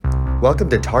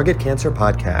Welcome to Target Cancer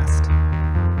Podcast.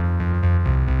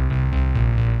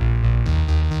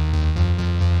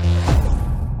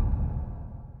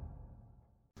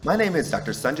 My name is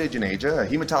Dr. Sanjay Juneja, a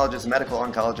hematologist, medical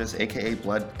oncologist, aka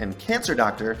blood and cancer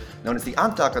doctor, known as the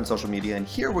OncDoc on social media, and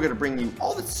here we're going to bring you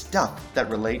all the stuff that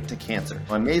relate to cancer.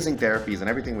 Amazing therapies and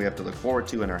everything we have to look forward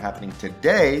to and are happening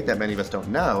today that many of us don't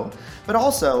know, but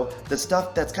also the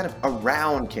stuff that's kind of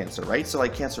around cancer, right? So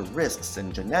like cancer risks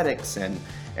and genetics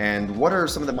and what are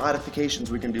some of the modifications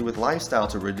we can do with lifestyle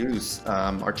to reduce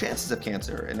our chances of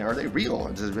cancer, and are they real?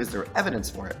 Is there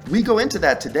evidence for it? We go into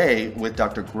that today with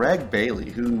Dr. Greg Bailey,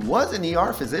 who was an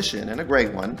ER physician and a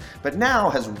great one, but now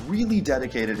has really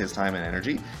dedicated his time and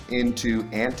energy into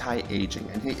anti-aging.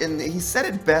 And he said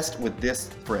it best with this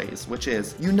phrase, which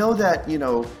is,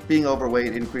 that being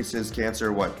overweight increases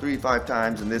cancer 3-5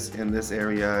 times in this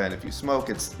area, and if you smoke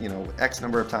it's X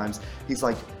number of times. He's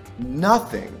like,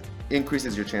 nothing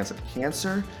increases your chance of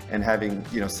cancer and having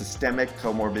systemic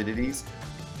comorbidities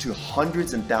to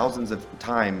hundreds and thousands of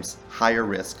times higher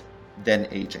risk than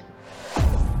aging.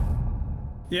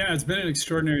 Yeah, it's been an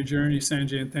extraordinary journey,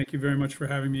 Sanjay, and thank you very much for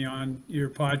having me on your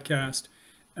podcast.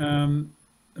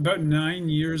 About 9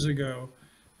 years ago,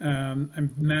 I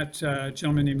met a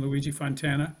gentleman named Luigi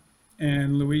Fontana,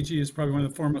 and Luigi is probably one of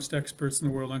the foremost experts in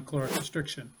the world on caloric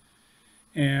restriction.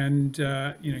 And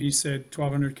he said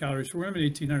 1,200 calories for women,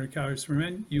 1,800 calories for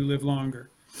men. You live longer.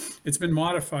 It's been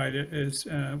modified as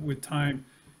with time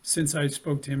since I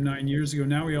spoke to him 9 years ago.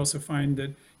 Now we also find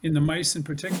that in the mice in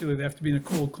particular, they have to be in a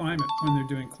cold climate when they're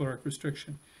doing caloric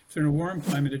restriction. If they're in a warm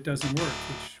climate, it doesn't work,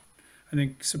 which I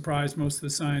think surprised most of the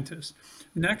scientists.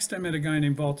 Next, I met a guy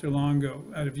named Walter Longo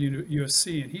out of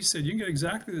USC, and he said you can get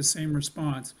exactly the same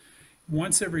response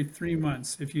once every 3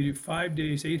 months if you do 5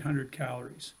 days, 800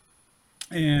 calories.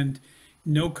 And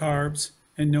no carbs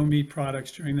and no meat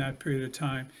products during that period of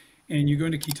time. And you go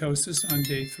into ketosis on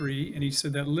day 3, and he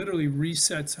said that literally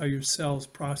resets how your cells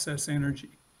process energy.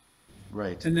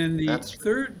 Right. And then the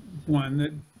third one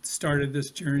that started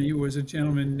this journey was a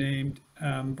gentleman named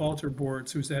Walter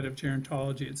Bortz, who's head of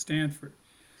gerontology at Stanford.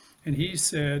 And he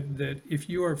said that if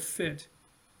you are fit,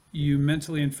 you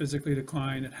mentally and physically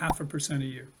decline at 0.5% a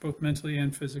year, both mentally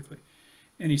and physically.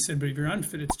 And he said, but if you're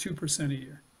unfit, it's 2% a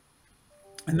year.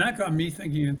 And that got me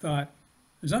thinking and thought,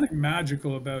 there's nothing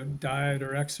magical about diet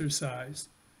or exercise.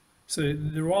 So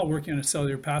they're all working on a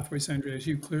cellular pathway, Sandra, as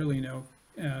you clearly know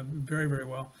very, very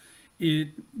well. It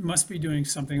must be doing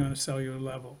something on a cellular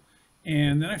level.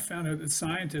 And then I found out that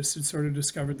scientists had sort of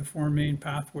discovered the 4 main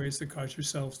pathways that cause your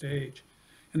cells to age.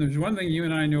 And there's one thing you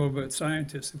and I know about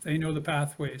scientists. If they know the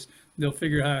pathways, they'll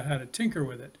figure out how to tinker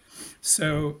with it.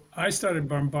 So I started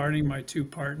bombarding my 2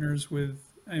 partners with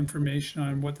information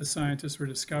on what the scientists were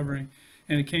discovering,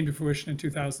 and it came to fruition in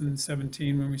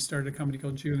 2017 when we started a company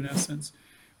called Juvenescence,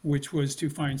 which was to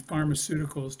find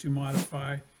pharmaceuticals to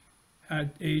modify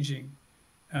aging,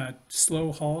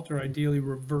 slow, halt, or ideally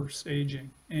reverse aging.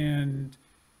 And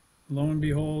lo and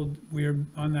behold, we are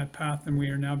on that path, and we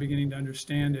are now beginning to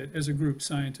understand it as a group,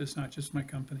 scientists, not just my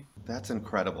company. That's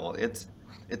incredible. It's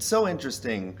so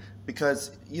interesting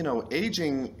because,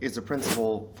 aging is a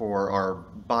principle for our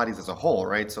bodies as a whole,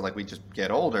 right? So like we just get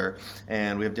older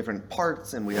and we have different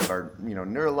parts, and we have our,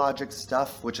 neurologic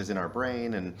stuff, which is in our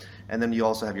brain. And then you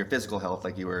also have your physical health,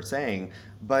 like you were saying.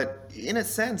 But in a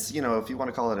sense, if you want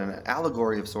to call it an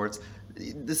allegory of sorts,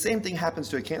 the same thing happens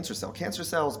to a cancer cell. Cancer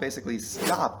cells basically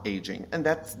stop aging, and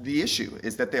that's the issue,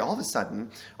 is that they all of a sudden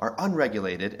are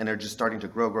unregulated and are just starting to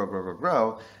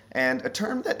grow. And a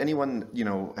term that anyone,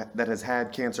 that has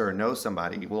had cancer or knows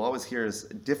somebody will always hear is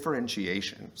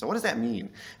differentiation. So what does that mean?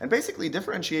 And basically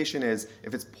differentiation is,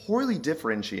 if it's poorly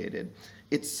differentiated,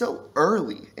 it's so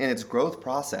early in its growth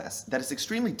process that it's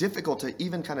extremely difficult to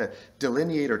even kind of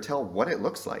delineate or tell what it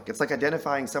looks like. It's like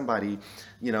identifying somebody,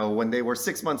 when they were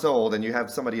 6 months old, and you have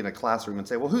somebody in a classroom and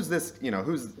say, well, who's this,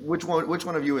 which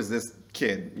one of you is this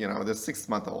kid, this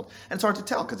 6-month-old? And it's hard to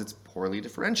tell because it's poorly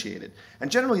differentiated.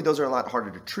 And generally those are a lot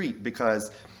harder to treat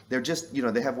because they're just,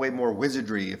 they have way more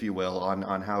wizardry, if you will,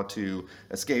 on how to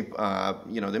escape,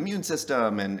 the immune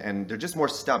system, and they're just more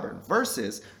stubborn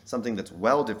versus something that's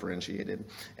well differentiated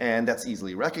and that's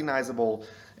easily recognizable.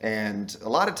 And a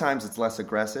lot of times it's less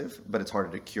aggressive, but it's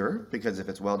harder to cure because if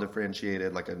it's well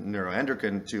differentiated, like a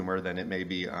neuroendocrine tumor, then it may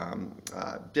be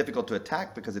difficult to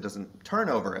attack because it doesn't turn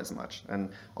over as much.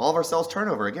 And all of our cells turn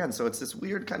over again. So it's this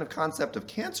weird kind of concept of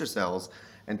cancer cells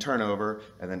and turnover,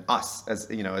 and then us as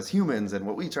humans and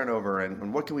what we turn over,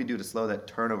 and what can we do to slow that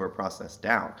turnover process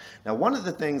down. Now, one of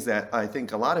the things that I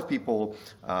think a lot of people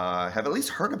have at least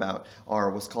heard about are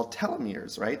what's called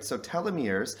telomeres, right? So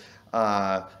telomeres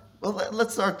Well,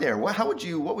 let's start there. What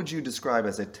would you describe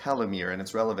as a telomere and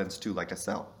its relevance to like a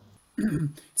cell?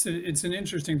 It's an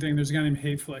interesting thing. There's a guy named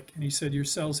Hayflick, and he said your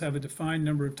cells have a defined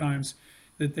number of times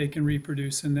that they can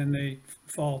reproduce, and then they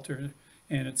falter,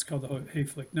 and it's called the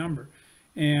Hayflick number.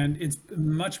 And it's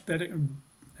much better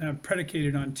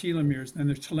predicated on telomeres. Then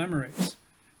there's telomerase,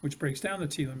 which breaks down the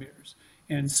telomeres.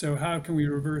 And so, how can we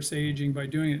reverse aging by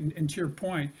doing it? And to your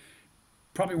point,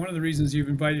 probably one of the reasons you've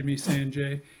invited me,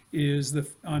 Sanjay, is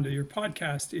onto your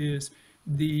podcast is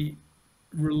the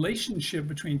relationship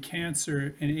between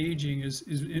cancer and aging is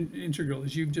integral,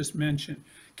 as you've just mentioned.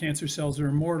 Cancer cells are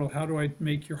immortal. How do I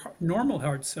make your normal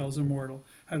heart cells immortal?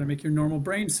 How do I make your normal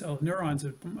brain cell neurons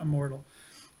immortal?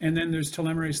 And then there's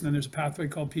telomerase, and then there's a pathway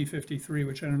called P53,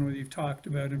 which I don't know whether you've talked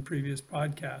about in previous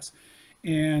podcasts.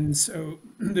 And so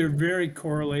they're very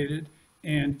correlated,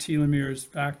 and telomeres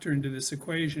factor into this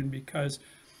equation because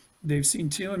they've seen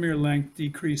telomere length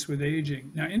decrease with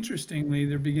aging. Now, interestingly,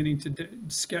 they're beginning to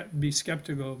be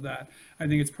skeptical of that. I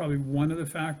think it's probably one of the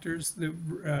factors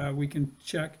that we can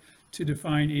check to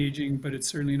define aging, but it's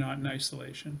certainly not in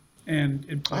isolation. And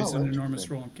it plays Oh, an enormous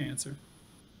interesting. role in cancer.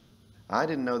 I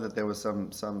didn't know that there was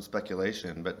some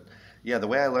speculation, but yeah, the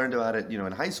way I learned about it,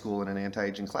 in high school in an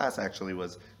anti-aging class actually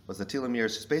was the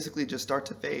telomeres just basically just start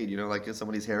to fade, like if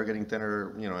somebody's hair getting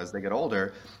thinner, as they get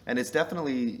older. And it's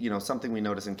definitely, something we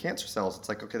notice in cancer cells. It's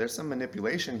like, okay, there's some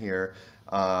manipulation here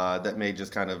that may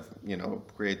just kind of,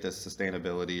 create this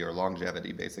sustainability or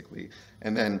longevity basically.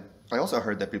 And then I also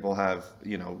heard that people have,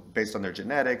 based on their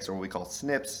genetics or what we call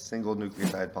SNPs, single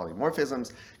nucleotide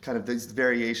polymorphisms, kind of these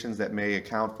variations that may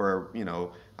account for,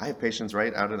 I have patients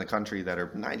right out in the country that are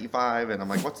 95, and I'm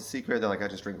like, what's the secret? They're like, I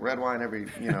just drink red wine every,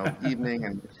 evening.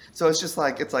 And so it's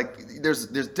like there's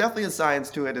definitely a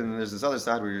science to it, and then there's this other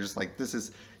side where you're just like, this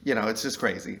is, it's just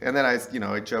crazy. And then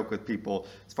I joke with people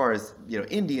as far as,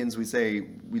 Indians, we say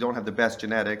we don't have the best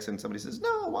genetics, and somebody says,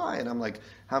 no, why? And I'm like,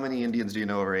 how many Indians do you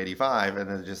know over 85? And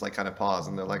then they just like kind of pause,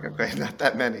 and they're like, okay, not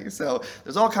that many. So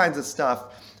there's all kinds of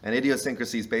stuff and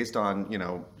idiosyncrasies based on,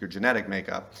 your genetic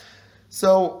makeup.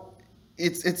 So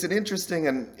it's an interesting,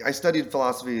 and I studied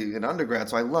philosophy in undergrad,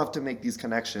 so I love to make these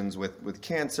connections with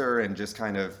cancer and just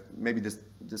kind of maybe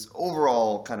this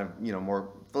overall kind of more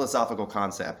philosophical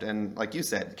concept. And like you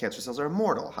said, cancer cells are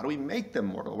immortal. How do we make them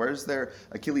mortal? Where's their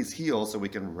Achilles heel so we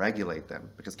can regulate them?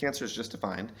 Because cancer is just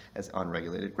defined as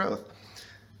unregulated growth.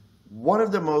 One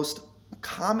of the most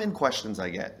common questions I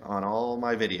get on all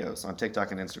my videos on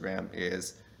TikTok and Instagram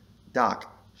is,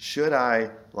 Doc, should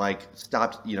I like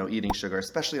stop, eating sugar,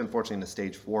 especially unfortunately in the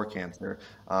stage 4 cancer?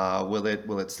 Will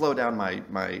it slow down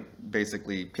my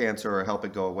basically cancer or help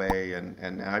it go away?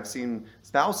 And I've seen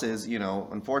spouses,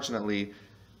 unfortunately,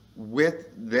 with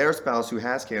their spouse who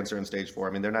has cancer in stage 4.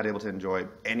 I mean, they're not able to enjoy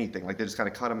anything. Like they just kind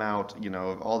of cut them out,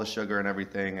 of all the sugar and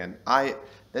everything. And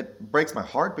that breaks my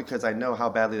heart because I know how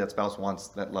badly that spouse wants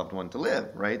that loved one to live,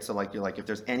 right? So like you're like, if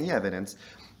there's any evidence,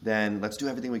 then let's do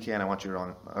everything we can. I want you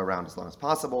around as long as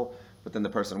possible. But then the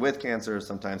person with cancer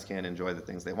sometimes can't enjoy the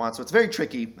things they want. So it's very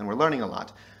tricky, and we're learning a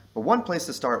lot. But one place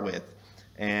to start with,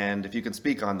 and if you can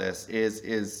speak on this, is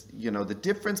the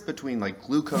difference between like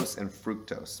glucose and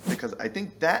fructose, because I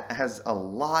think that has a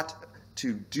lot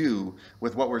to do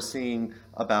with what we're seeing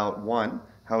about, one,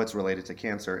 how it's related to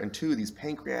cancer, and two, these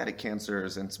pancreatic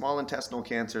cancers and small intestinal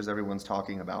cancers everyone's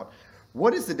talking about.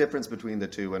 What is the difference between the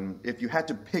two? And if you had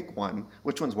to pick one,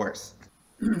 which one's worse?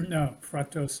 No,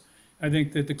 fructose. I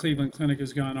think that the Cleveland Clinic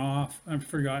has gone off. I've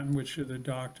forgotten which of the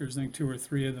doctors, I think two or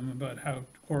three of them, about how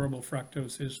horrible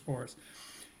fructose is for us.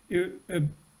 It,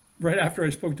 right after I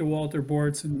spoke to Walter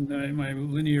Bortz and my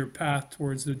linear path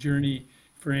towards the journey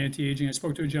for anti-aging, I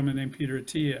spoke to a gentleman named Peter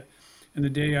Attia. And the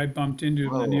day I bumped into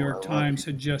him, the New Oh, York I love Times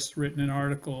had just written an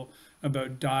article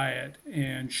about diet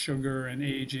and sugar and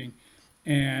aging.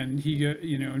 And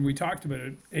and we talked about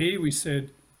it. We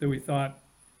said that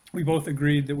we both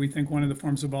agreed that we think one of the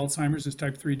forms of Alzheimer's is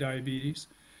type 3 diabetes.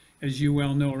 As you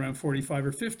well know, around 45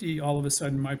 or 50, all of a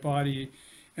sudden my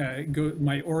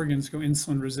organs go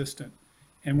insulin resistant.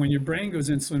 And when your brain goes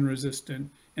insulin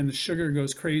resistant and the sugar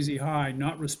goes crazy high,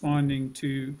 not responding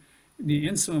to the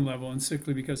insulin level, and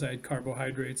simply because I had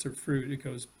carbohydrates or fruit, it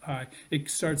goes high,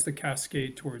 it starts the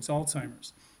cascade towards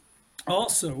Alzheimer's.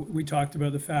 Also, we talked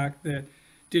about the fact that,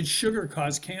 did sugar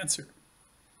cause cancer?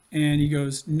 And he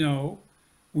goes, no.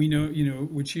 We know,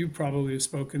 which you probably have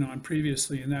spoken on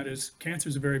previously, and that is cancer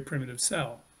is a very primitive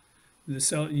cell. The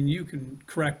cell, and you can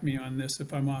correct me on this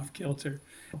if I'm off kilter,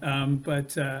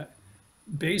 but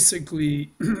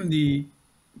basically,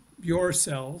 your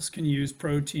cells can use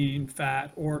protein,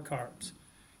 fat, or carbs.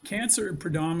 Cancer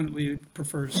predominantly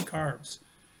prefers carbs.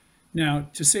 Now,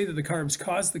 to say that the carbs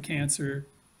cause the cancer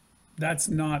That's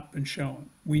not been shown.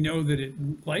 We know that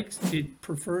it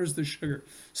prefers the sugar.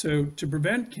 So to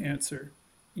prevent cancer,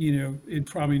 it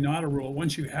probably not a role.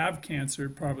 Once you have cancer,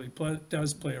 it probably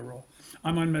does play a role.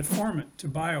 I'm on metformin to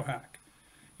biohack.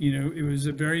 It was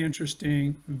a very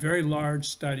interesting, very large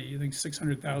study, I think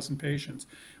 600,000 patients,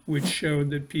 which showed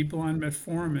that people on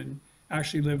metformin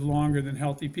actually live longer than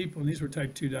healthy people. And these were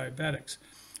type 2 diabetics.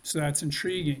 So that's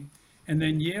intriguing. And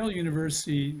then Yale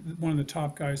University, one of the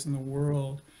top guys in the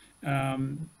world,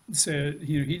 said,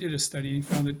 he did a study and he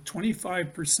found that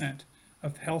 25%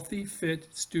 of healthy, fit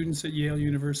students at Yale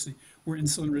University were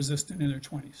insulin resistant in their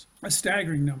 20s. A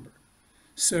staggering number.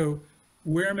 So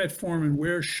where metformin,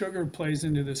 where sugar plays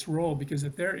into this role, because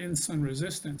if they're insulin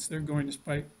resistant, they're going to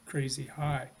spike crazy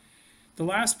high. The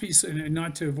last piece, and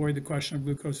not to avoid the question of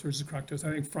glucose versus fructose,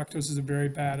 I think fructose is a very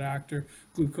bad actor.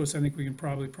 Glucose, I think we can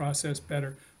probably process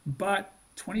better. But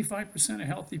 25% of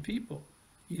healthy people,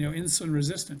 insulin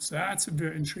resistance, that's a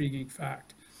very intriguing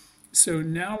fact. So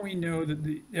now we know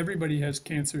that everybody has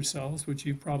cancer cells, which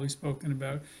you've probably spoken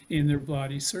about, in their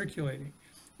body circulating.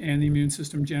 And the immune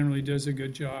system generally does a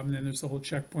good job. And then there's the whole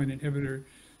checkpoint inhibitor,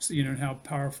 so how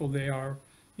powerful they are,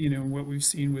 what we've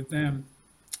seen with them.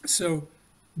 So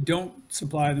don't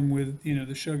supply them with,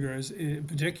 the sugar,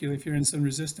 particularly if you're insulin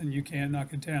resistant, you can't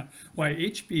knock it down. Why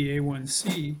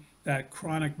HbA1c, that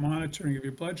chronic monitoring of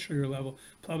your blood sugar level,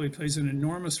 probably plays an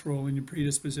enormous role in your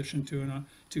predisposition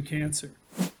to cancer.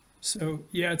 So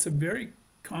yeah, it's a very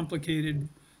complicated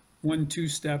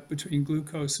 1-2 step between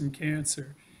glucose and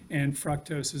cancer. And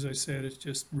fructose, as I said, is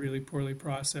just really poorly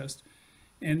processed.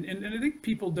 And I think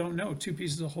people don't know 2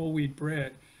 pieces of whole wheat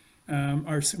bread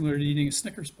are similar to eating a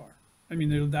Snickers bar. I mean,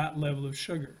 they're that level of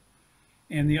sugar.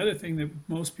 And the other thing that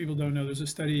most people don't know, there's a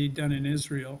study done in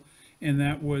Israel, and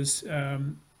that was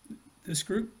this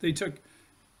group, they took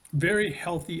very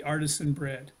healthy artisan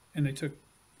bread, and they took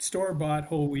store-bought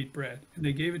whole wheat bread, and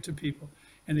they gave it to people.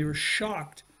 And they were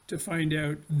shocked to find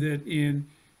out that in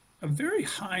a very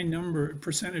high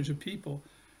percentage of people,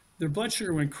 their blood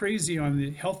sugar went crazy on the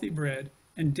healthy bread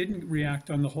and didn't react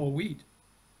on the whole wheat.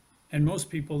 And most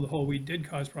people, the whole wheat did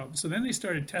cause problems. So then they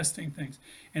started testing things,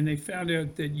 and they found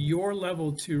out that your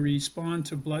level to respond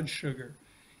to blood sugar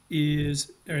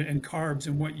and carbs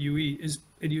and what you eat is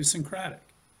idiosyncratic.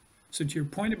 So to your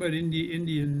point about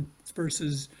Indian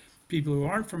versus people who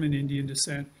aren't from an Indian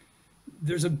descent,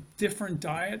 there's a different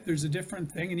diet, there's a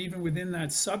different thing, and even within that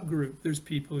subgroup, there's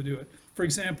people who do it. For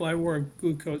example, I wore a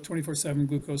 24/7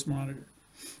 glucose monitor,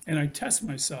 and I test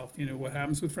myself, what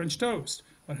happens with French toast,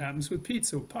 what happens with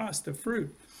pizza, pasta,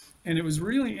 fruit. And it was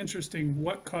really interesting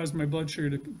what caused my blood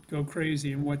sugar to go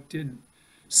crazy and what didn't.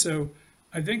 So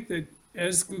I think that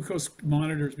as glucose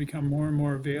monitors become more and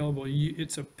more available,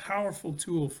 it's a powerful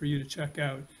tool for you to check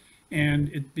out.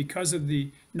 And because of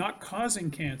the not causing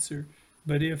cancer,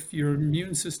 but if your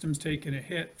immune system's taken a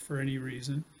hit for any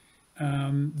reason,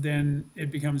 then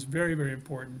it becomes very, very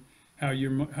important how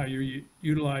you're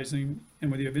utilizing,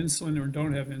 and whether you have insulin or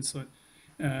don't have insulin,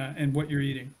 and what you're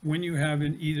eating. When you have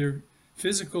an either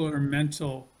physical or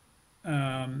mental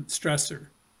stressor,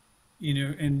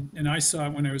 and I saw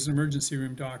it when I was an emergency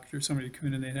room doctor. Somebody come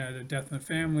in and they had a death in the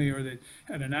family, or they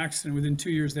had an accident. Within 2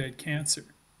 years, they had cancer.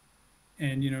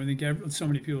 And, I think so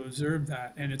many people observed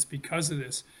that. And it's because of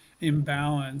this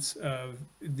imbalance of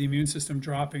the immune system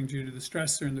dropping due to the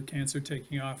stressor and the cancer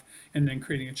taking off, and then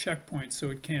creating a checkpoint so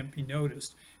it can't be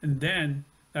noticed. And then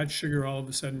that sugar all of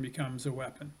a sudden becomes a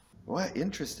weapon. What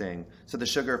interesting. So the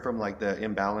sugar from like the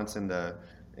imbalance in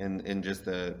just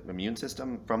the immune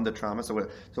system from the trauma.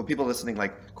 So people listening,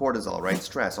 like cortisol, right?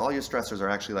 Stress. All your stressors are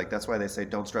actually like, that's why they say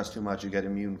don't stress too much. You get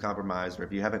immune compromised, or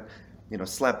if you haven't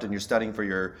slept and you're studying for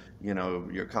your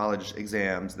college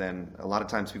exams, then a lot of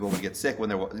times people will get sick when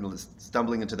they're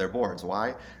stumbling into their boards.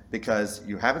 Why? Because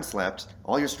you haven't slept,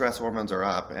 all your stress hormones are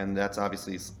up, and that's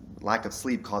obviously lack of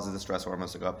sleep causes the stress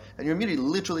hormones to go up, and your immunity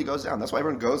literally goes down. That's why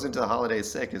everyone goes into the holidays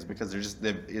sick, is because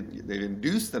they've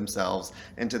induced themselves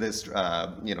into this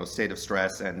state of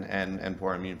stress and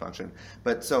poor immune function.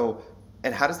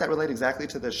 And how does that relate exactly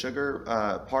to the sugar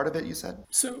part of it, you said?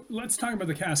 So let's talk about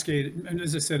the cascade. And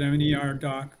as I said, I'm an ER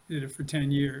doc, did it for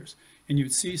 10 years. And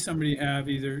you'd see somebody have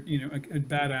either, a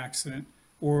bad accident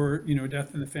or, a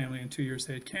death in the family. In 2 years,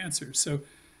 they had cancer. So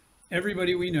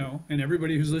everybody we know, and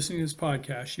everybody who's listening to this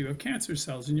podcast, you have cancer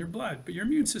cells in your blood, but your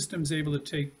immune system is able to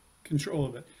take control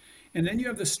of it. And then you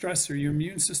have the stressor, your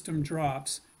immune system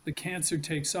drops, the cancer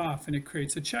takes off, and it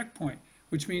creates a checkpoint,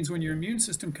 which means when your immune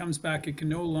system comes back, it can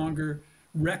no longer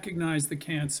recognize the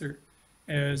cancer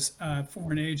as a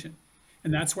foreign agent.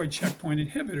 And that's why checkpoint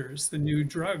inhibitors, the new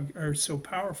drug, are so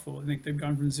powerful. I think they've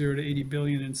gone from 0 to 80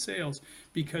 billion in sales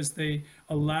because they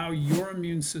allow your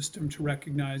immune system to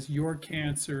recognize your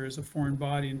cancer as a foreign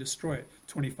body and destroy it.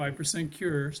 25%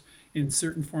 cures in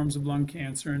certain forms of lung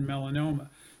cancer and melanoma.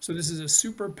 So this is a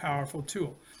super powerful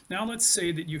tool. Now let's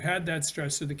say that you had that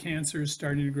stress, so the cancer is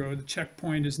starting to grow, the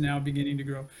checkpoint is now beginning to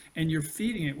grow, and you're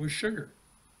feeding it with sugar,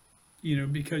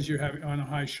 because you're having on a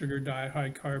high sugar diet, high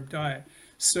carb diet.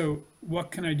 So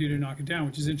what can I do to knock it down?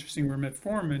 Which is interesting, where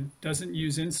metformin doesn't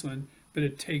use insulin, but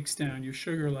it takes down your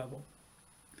sugar level.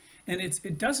 And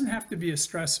it doesn't have to be a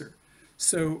stressor.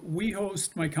 So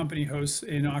my company hosts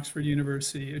in Oxford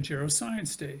University a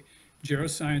Geroscience Day.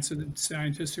 Geroscience are the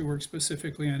scientists who work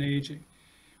specifically on aging.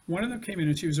 One of them came in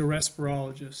and she was a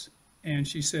respirologist. And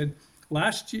she said,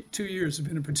 last 2 years have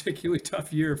been a particularly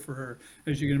tough year for her,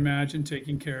 as you can imagine,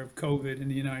 taking care of COVID in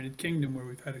the United Kingdom, where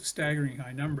we've had a staggering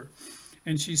high number.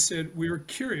 And she said, we were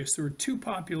curious. There were two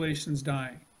populations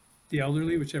dying: the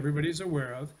elderly, which everybody's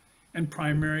aware of, and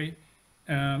primary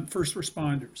first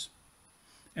responders.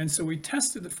 And so we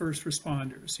tested the first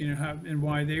responders, and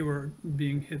why they were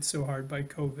being hit so hard by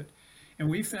COVID. And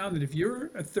we found that if you're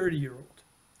a 30-year-old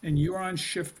and you're on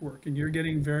shift work and you're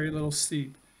getting very little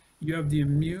sleep, you have the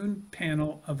immune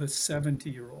panel of a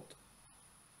 70-year-old.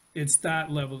 It's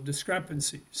that level of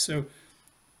discrepancy. So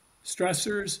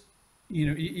stressors,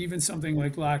 even something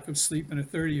like lack of sleep in a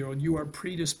 30-year-old, you are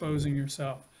predisposing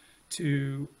yourself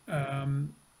to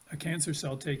a cancer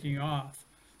cell taking off.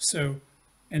 So,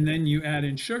 and then you add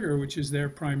in sugar, which is their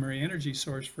primary energy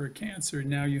source for a cancer.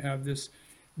 Now you have this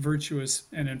virtuous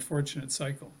and unfortunate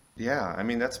cycle. Yeah, I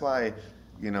mean, that's why,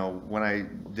 when I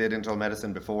did internal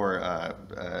medicine before,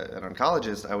 an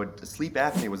oncologist, sleep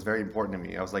apnea was very important to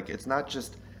me. I was like, it's not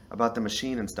just about the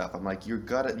machine and stuff. I'm like, you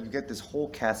get this whole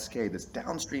cascade, this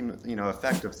downstream,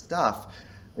 effect of stuff.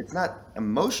 It's not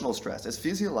emotional stress, it's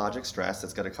physiologic stress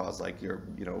that's going to cause like your,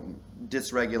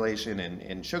 dysregulation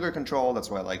in sugar control. That's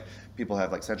why like people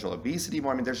have like central obesity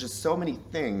more. I mean, there's just so many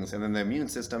things. And then the immune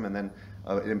system, and then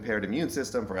an impaired immune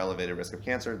system for elevated risk of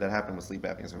cancer that happen with sleep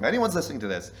apnea. So if anyone's listening to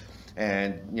this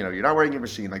and you're not wearing your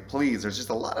machine, like please, there's just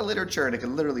a lot of literature and it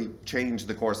can literally change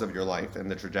the course of your life and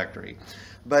the trajectory.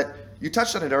 But you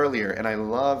touched on it earlier, and I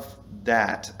love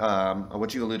that,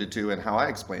 what you alluded to and how I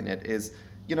explain it is,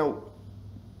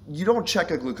 you don't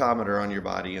check a glucometer on your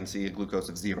body and see a glucose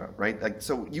of 0, right? Like,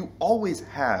 so you always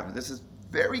have, this is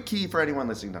very key for anyone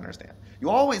listening to understand, you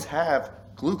always have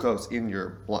glucose in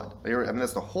your blood. I mean,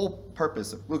 that's the whole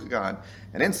purpose of glucagon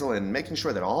and insulin, making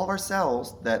sure that all of our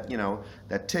cells that,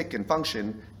 that tick and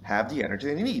function have the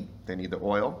energy they need. They need the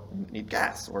oil, they need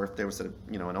gas. Or if there was an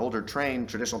older train,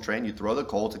 traditional train, you throw the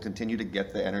coal to continue to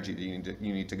get the energy that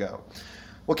you need to go.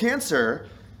 Well, cancer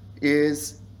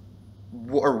is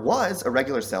or was a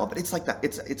regular cell, but it's like that.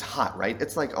 It's hot, right?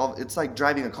 It's like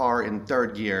driving a car in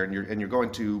third gear and you're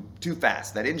going too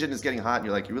fast. That engine is getting hot, and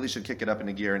you're like, you really should kick it up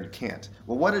into gear, and you can't.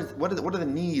 Well, what are the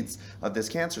needs of this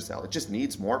cancer cell? It just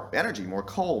needs more energy, more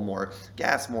coal, more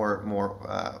gas, more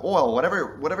oil,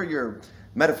 whatever your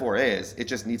metaphor is. It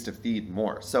just needs to feed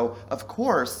more. So of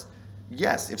course,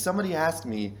 yes, if somebody asked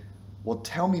me, well,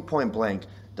 tell me point blank,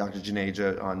 Dr.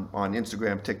 Juneja on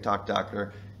Instagram, TikTok,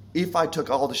 doctor, if I took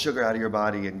all the sugar out of your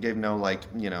body and gave no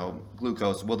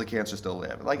glucose, will the cancer still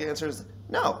live? Like the answer is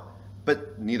no,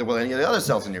 but neither will any of the other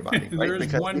cells in your body. Right? There's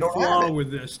because one flaw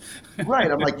with this. Right.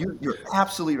 I'm like, you're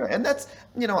absolutely right. And that's,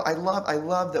 I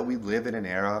love that we live in an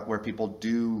era where people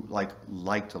do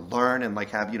like to learn and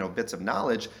have, bits of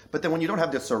knowledge. But then when you don't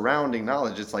have the surrounding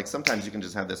knowledge, it's like sometimes you can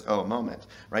just have this moment,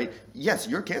 right? Yes,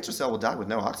 your cancer cell will die with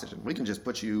no oxygen. We can just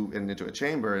put you into a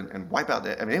chamber and wipe out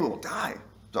it will die.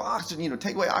 So oxygen,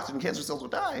 take away oxygen, cancer cells will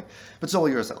die, but so will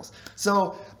your cells.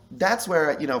 So that's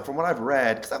where, from what I've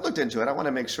read, because I've looked into it, I want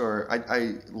to make sure,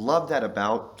 I love that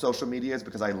about social media is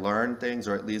because I learn things,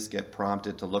 or at least get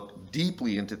prompted to look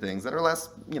deeply into things that are less,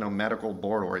 medical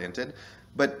board oriented,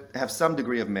 but have some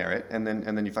degree of merit. And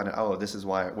then you find out, oh, this is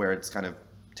where it's kind of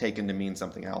taken to mean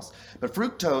something else. But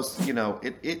fructose,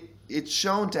 it's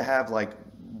shown to have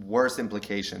worse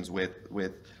implications with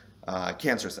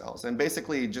cancer cells. And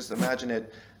basically just imagine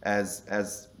it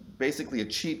as basically a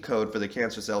cheat code for the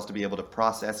cancer cells to be able to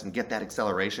process and get that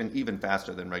acceleration even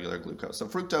faster than regular glucose. So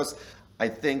fructose, I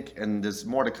think, and there's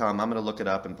more to come, I'm going to look it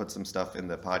up and put some stuff in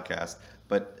the podcast,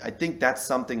 but I think that's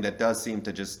something that does seem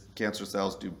to just cancer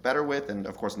cells do better with, and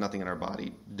of course nothing in our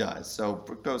body does. So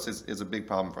fructose is a big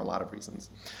problem for a lot of reasons.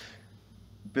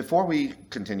 Before we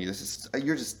continue,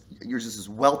 you're just this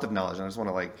wealth of knowledge, and I just want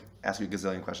to ask you a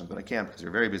gazillion questions, but I can't because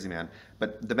you're a very busy man.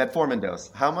 But the metformin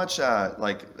dose, how much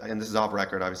and this is off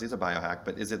record, obviously it's a biohack,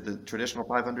 but is it the traditional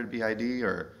 500 BID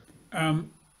or?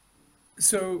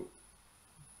 So,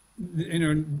 you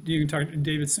know, you can talk to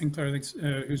David Sinclair, I think,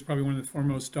 who's probably one of the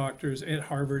foremost doctors at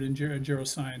Harvard and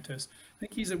geroscientist. I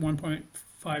think he's at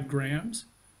 1.5 grams.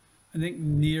 I think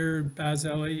Nir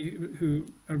Bazelli,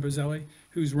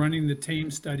 who's running the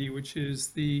TAME study, which is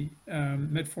the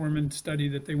metformin study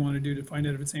that they want to do to find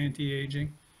out if it's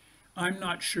anti-aging. I'm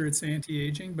not sure it's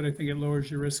anti-aging, but I think it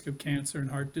lowers your risk of cancer and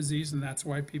heart disease, and that's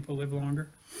why people live longer.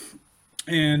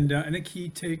 And I think he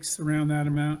takes around that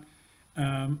amount.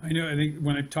 I think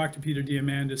when I talked to Peter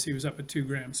Diamandis, he was up at 2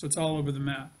 grams, so it's all over the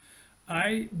map.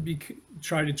 Try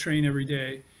to train every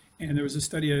day, and there was a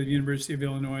study out of the University of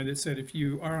Illinois that said if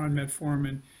you are on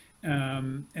metformin,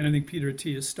 and I think Peter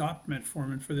Attia stopped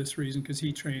metformin for this reason because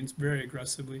he trains very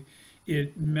aggressively.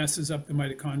 It messes up the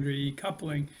mitochondria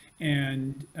coupling,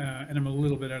 and I'm a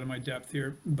little bit out of my depth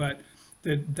here, but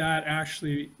that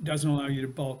actually doesn't allow you to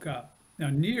bulk up. Now,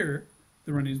 Nir,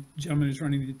 the gentleman who's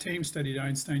running the TAME study at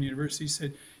Einstein University,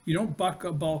 said you don't bulk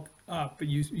up, but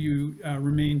you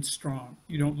remain strong.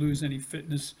 You don't lose any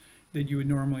fitness that you would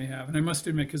normally have. And I must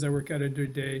admit, because I work out every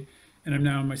day, and I'm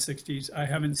now in my 60s, I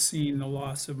haven't seen the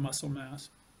loss of muscle mass,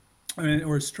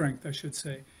 or strength, I should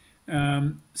say.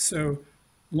 So,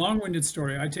 long-winded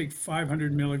story. I take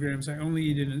 500 milligrams. I only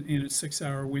eat in a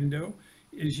 6-hour window.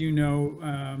 As you know,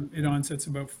 it onsets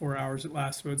about 4 hours. It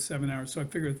lasts about 7 hours. So I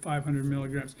figure with 500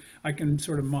 milligrams, I can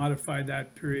sort of modify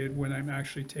that period when I'm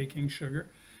actually taking sugar.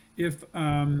 If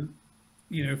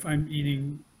if I'm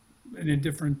eating in a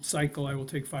different cycle, I will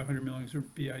take 500 milligrams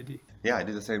of BID. Yeah, I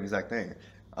do the same exact thing.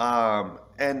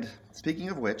 And speaking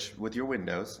of which, with your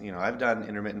windows, I've done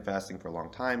intermittent fasting for a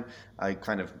long time. I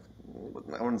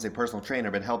wouldn't say personal trainer,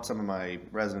 but help some of my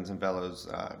residents and fellows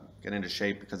get into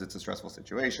shape because it's a stressful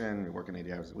situation. You're working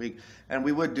 80 hours a week. And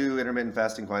we would do intermittent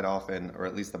fasting quite often, or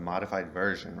at least the modified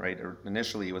version, right?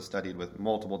 Initially, it was studied with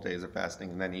multiple days of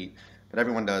fasting and then eat. But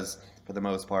everyone does, for the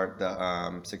most part,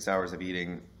 the 6 hours of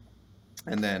eating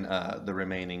and then the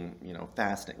remaining,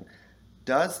 fasting.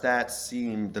 Does that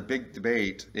seem, the big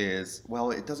debate is, well,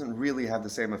 it doesn't really have the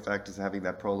same effect as having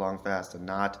that prolonged fast and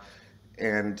not,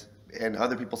 and and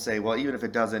other people say, well, even if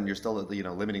it doesn't, you're still,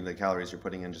 limiting the calories you're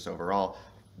putting in just overall.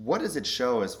 What does it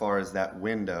show as far as that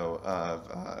window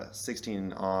of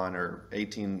 16 on or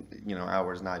 18,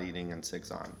 hours not eating and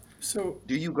 6 on? So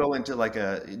Do you go into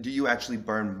do you actually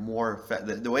burn more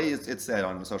fat? The way it's said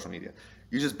on social media,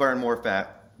 you just burn more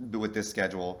fat with this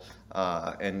schedule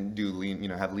and do lean,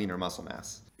 have leaner muscle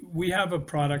mass. we have a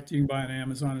product you can buy on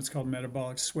Amazon. It's called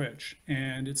Metabolic Switch,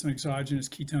 and it's an exogenous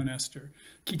ketone ester.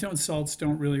 Ketone salts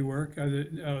don't really work,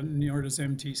 nor does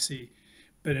MTC.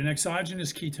 But an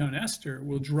exogenous ketone ester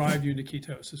will drive you into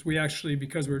ketosis. We actually,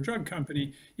 because we're a drug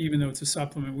company, even though it's a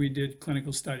supplement, we did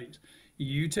clinical studies.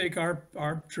 You take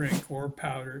our drink or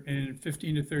powder, and in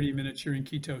 15 to 30 minutes, you're in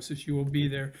ketosis. You will be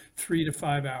there 3 to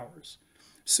 5 hours.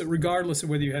 So regardless of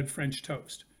whether you had French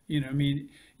toast, I mean,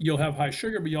 you'll have high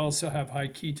sugar, but you also have high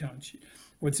ketones.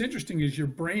 What's interesting is your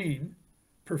brain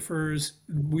prefers,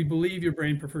 we believe your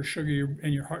brain prefers sugar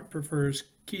and your heart prefers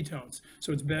ketones.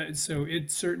 So it's bad. So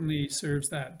it certainly serves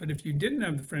that. But if you didn't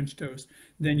have the French toast,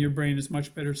 then your brain is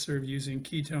much better served using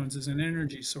ketones as an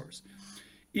energy source.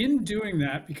 In doing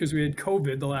that, because we had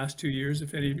COVID the last 2 years,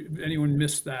 if anyone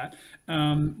missed that,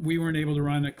 we weren't able to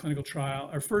run a clinical trial,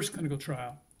 our first clinical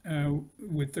trial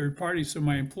with third parties. So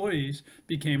my employees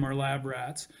became our lab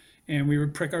rats, and we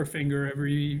would prick our finger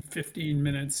every 15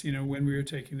 minutes, when we were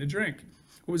taking the drink.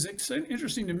 What was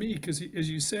interesting to me, because as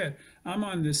you said, I'm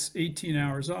on this 18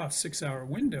 hours off, 6-hour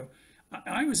window.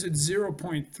 I was at zero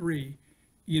point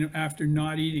 0.3, after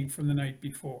not eating from the night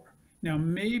before. Now,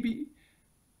 maybe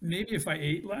if I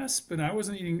ate less, but I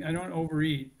wasn't eating, I don't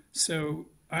overeat. So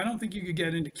I don't think you could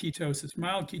get into ketosis.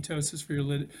 Mild ketosis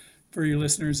for your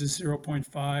listeners is zero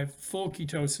point 0.5. Full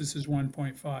ketosis is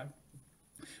 1.5.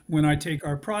 When I take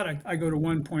our product, I go to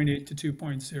 1.8 to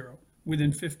 2.0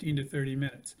 within 15 to 30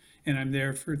 minutes, and I'm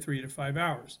there for 3 to 5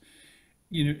 hours.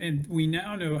 And we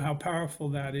now know how powerful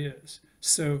that is.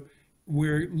 So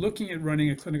we're looking at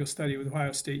running a clinical study with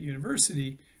Ohio State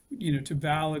University, to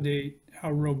validate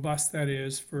how robust that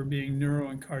is for being neuro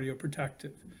and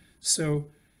cardioprotective. So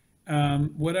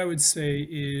what I would say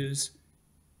is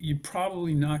you're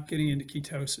probably not getting into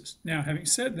ketosis. Now, having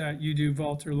said that, you do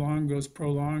Valter Longo's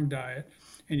prolonged diet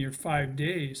and your 5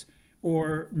 days,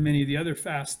 or many of the other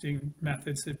fasting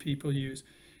methods that people use.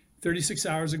 36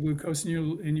 hours of glucose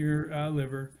in your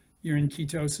liver. You're in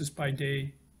ketosis by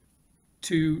day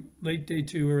 2, late day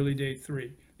 2, early day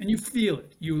 3. And you feel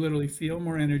it. You literally feel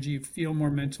more energy. You feel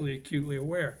more mentally acutely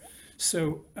aware.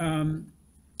 So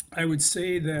I would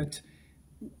say that,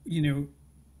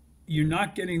 you're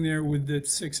not getting there with the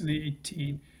 6 and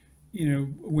 18.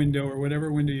 window or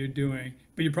whatever window you're doing,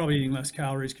 but you're probably eating less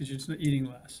calories because you're just eating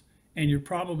less, and you're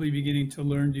probably beginning to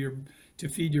learn to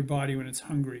feed your body when it's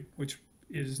hungry, which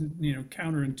is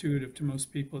counterintuitive to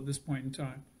most people at this point in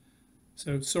time.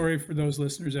 So sorry for those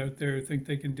listeners out there who think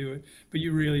they can do it, but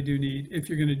you really do need, if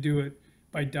you're going to do it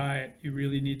by diet, you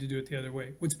really need to do it the other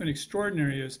way. What's been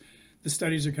extraordinary is the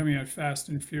studies are coming out fast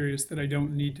and furious that I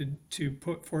don't need to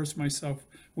force myself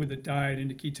with a diet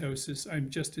into ketosis. I'm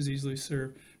just as easily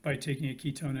served by taking a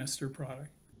ketone ester product.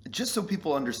 Just so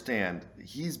people understand,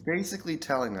 he's basically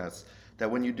telling us that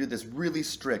when you do this really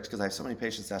strict, because I have so many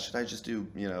patients ask, should I just do,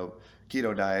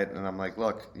 keto diet? And I'm like,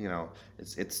 look,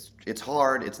 it's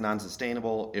hard, it's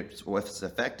non-sustainable, if it's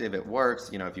effective, it works.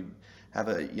 If you have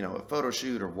a photo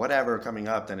shoot or whatever coming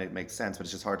up, then it makes sense, but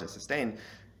it's just hard to sustain.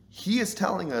 He is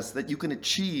telling us that you can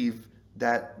achieve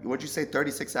that, what'd you say,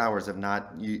 36 hours of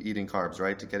not eating carbs,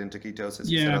 right? To get into ketosis,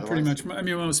 you said Yeah, pretty otherwise? much. I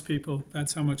mean, most people,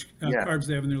 that's how much Yeah. carbs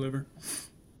they have in their liver.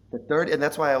 The third, and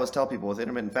that's why I always tell people with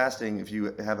intermittent fasting, if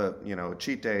you have a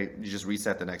cheat day, you just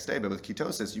reset the next day. But with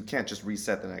ketosis, you can't just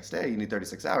reset the next day. You need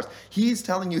 36 hours. He's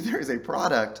telling you there is a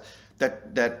product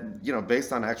that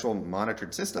based on actual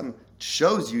monitored system,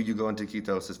 shows you go into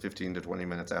ketosis 15 to 20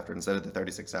 minutes after instead of the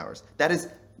 36 hours. That is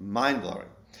mind blowing.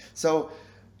 So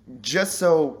just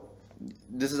so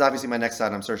this is obviously my next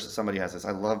slide. I'm sure somebody has this.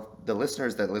 I love the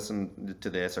listeners that listen to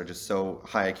this are just so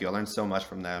high IQ. I learned so much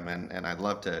from them, and I'd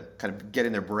love to kind of get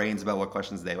in their brains about what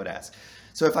questions they would ask.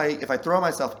 So if I throw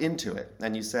myself into it,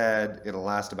 and you said it'll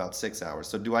last about 6 hours.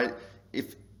 So do I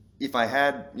if I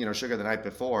had sugar the night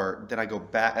before, then I go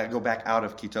back out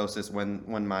of ketosis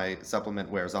when my supplement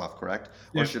wears off, correct?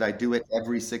 Or Yeah. should I do it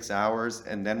every 6 hours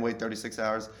and then wait 36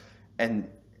 hours? And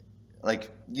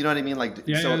like, you know what I mean? Like,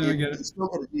 Yeah, so yeah, no, I get it. it's still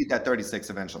going to need that 36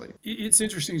 eventually. It's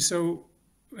interesting. So,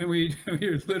 and we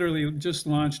literally just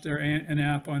launched an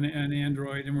app on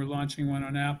Android, and we're launching one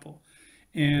on Apple.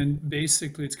 And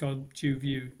basically, it's called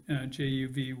JuVu,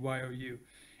 JuVyou.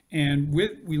 And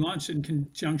we launched it in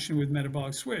conjunction with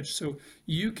Metabolic Switch. So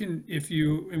you can,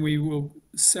 and we will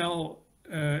sell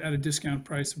at a discount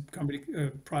price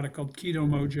a product called Keto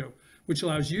Mojo, which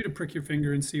allows you to prick your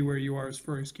finger and see where you are as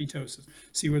far as ketosis,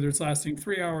 see whether it's lasting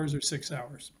 3 hours or 6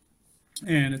 hours,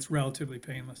 and it's relatively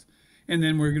painless. And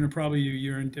then we're going to probably use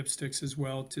urine dipsticks as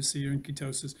well to see urine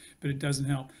ketosis, but it doesn't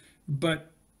help.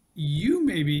 But you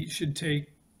maybe should take,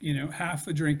 half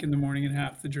the drink in the morning and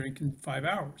half the drink in 5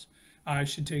 hours. I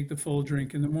should take the full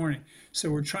drink in the morning.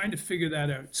 So we're trying to figure that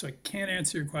out. So I can't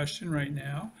answer your question right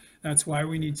now. That's why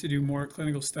we need to do more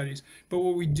clinical studies. But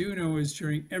what we do know is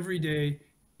during every day,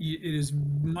 it is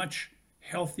much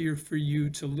healthier for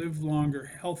you to live longer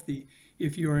healthy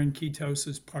if you are in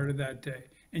ketosis part of that day,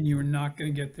 and you are not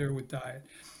going to get there with diet.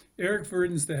 Eric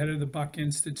Verdon's the head of the Buck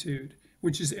Institute,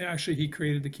 which is actually, he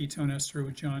created the ketone ester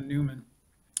with John Newman,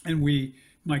 and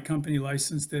my company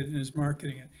licensed it and is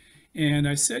marketing it. And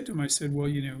I said to him, I said, well,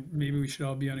 maybe we should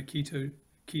all be on a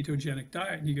ketogenic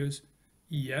diet. And he goes,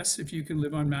 yes, if you can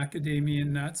live on macadamia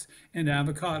nuts and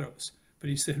avocados. But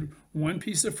he said, one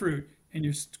piece of fruit and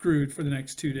you're screwed for the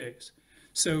next 2 days.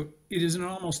 So it is an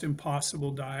almost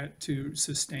impossible diet to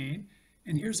sustain.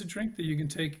 And here's a drink that you can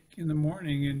take in the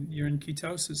morning and you're in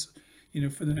ketosis,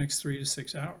 for the next 3 to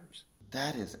 6 hours.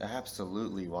 That is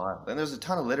absolutely wild. And there's a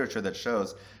ton of literature that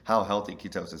shows how healthy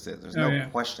ketosis is. There's Oh no yeah.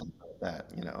 question about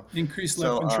that. Increased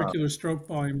left So, ventricular stroke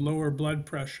volume, lower blood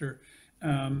pressure,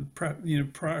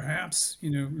 perhaps,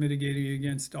 mitigating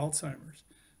against Alzheimer's.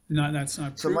 That's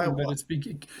not so my proven, but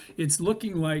it's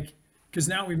looking like, because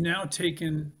we've now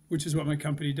taken, which is what my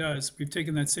company does, we've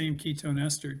taken that same ketone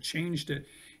ester, changed it,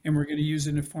 and we're going to use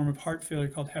it in a form of heart failure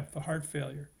called HEPA heart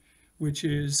failure, which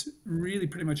is really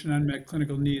pretty much an unmet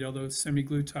clinical need, although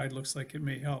semaglutide looks like it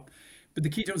may help. But the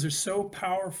ketones are so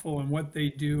powerful in what they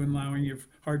do in allowing your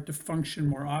heart to function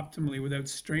more optimally without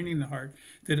straining the heart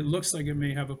that it looks like it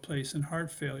may have a place in heart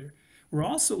failure. We're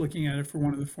also looking at it for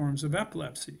one of the forms of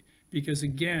epilepsy, because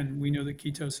again, we know that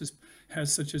ketosis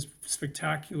has such a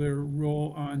spectacular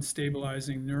role on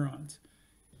stabilizing neurons.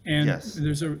 And yes,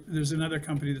 there's another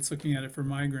company that's looking at it for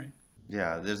migraine.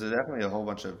 yeah, there's definitely a whole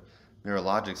bunch of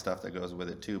neurologic stuff that goes with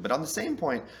it too. But on the same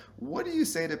point, what do you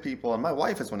say to people? And my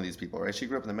wife is one of these people, right? She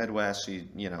grew up in the Midwest. She,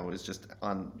 is just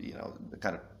on, the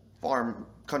kind of farm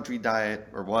country diet,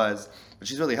 or was, but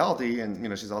she's really healthy,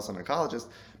 and she's also an oncologist.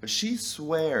 But she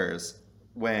swears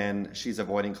when she's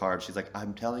avoiding carbs, she's like,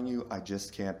 I'm telling you, I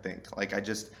just can't think. Like I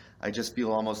just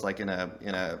feel almost like in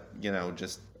a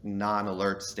just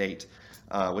non-alert state.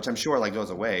 Which I'm sure like goes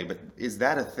away, but is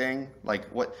that a thing? Like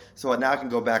what? So now I can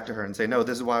go back to her and say, no,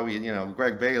 this is why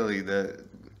Greg Bailey, the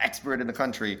expert in the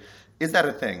country. Is that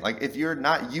a thing? Like, if you're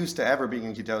not used to ever being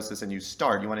in ketosis and you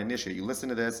start, you want to initiate, you listen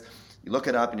to this, you look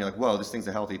it up, and you're like, whoa, this thing's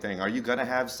a healthy thing. Are you gonna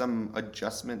have some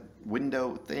adjustment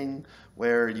window thing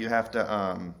where you have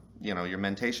to, your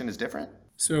mentation is different?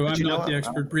 So But I'm you know not the what?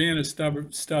 expert.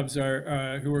 Brianna Stubbs,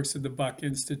 who works at the Buck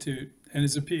Institute and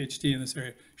is a PhD in this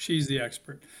area, she's the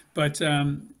expert. But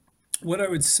what I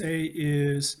would say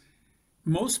is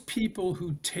most people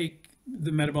who take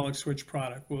the metabolic switch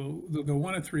product they'll go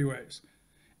one of three ways.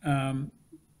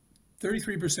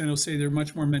 33% will say they're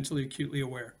much more mentally acutely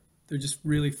aware. They're just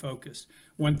really focused.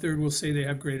 One third will say they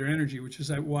have greater energy, which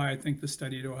is why I think the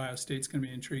study at Ohio State is going to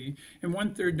be intriguing. And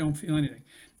one third don't feel anything.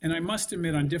 And I must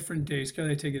admit, on different days, because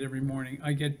I take it every morning,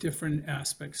 I get different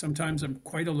aspects. Sometimes I'm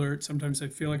quite alert. Sometimes I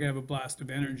feel like I have a blast of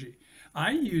energy.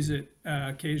 I use it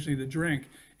occasionally, the drink,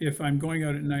 if I'm going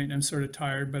out at night and I'm sort of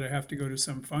tired, but I have to go to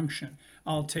some function.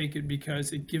 I'll take it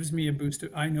because it gives me a boost.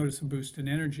 I notice a boost in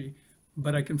energy,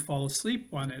 but I can fall asleep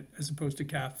on it as opposed to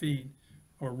caffeine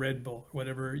or Red Bull, or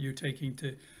whatever you're taking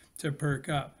to perk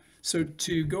up. So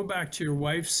to go back to your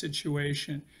wife's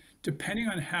situation, depending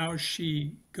on how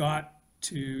she got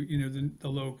to the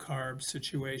low carb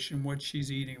situation, what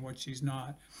she's eating, what she's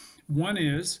not. One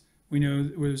is, we know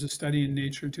there was a study in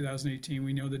Nature in 2018.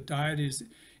 We know that diet is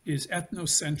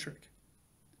ethnocentric.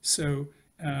 So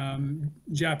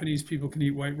Japanese people can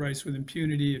eat white rice with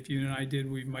impunity. If you and I did,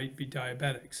 we might be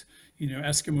diabetics.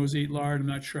 Eskimos eat lard. I'm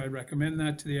not sure I'd recommend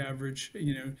that to the average,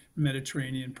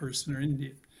 Mediterranean person or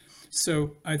Indian.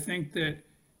 So I think that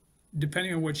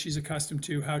depending on what she's accustomed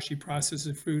to, how she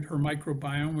processes food, her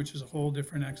microbiome, which is a whole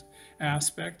different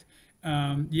aspect.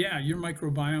 Your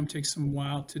microbiome takes some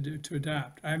while to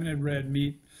adapt. I haven't had red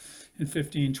meat in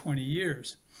 15, 20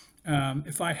 years.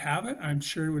 If I have it, I'm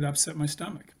sure it would upset my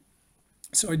stomach.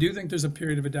 So I do think there's a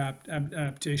period of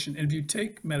adaptation. And if you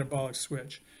take metabolic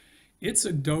switch, it's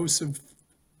a dose of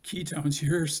ketones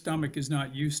your stomach is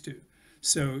not used to.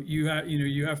 So you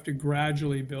have to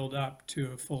gradually build up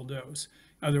to a full dose.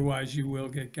 Otherwise, you will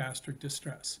get gastric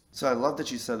distress. So I love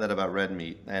that you said that about red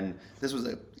meat. And this was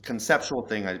a conceptual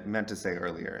thing I meant to say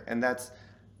earlier. And that's,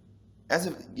 as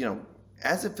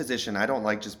a physician, I don't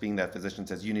like just being that physician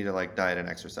says you need to like diet and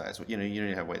exercise. You need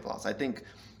to have weight loss. I think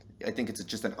it's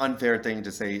just an unfair thing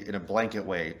to say in a blanket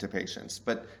way to patients,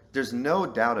 but there's no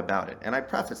doubt about it. And I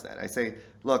preface that. I say,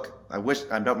 look,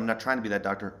 I'm not trying to be that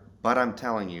doctor, but I'm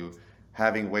telling you,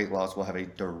 having weight loss will have a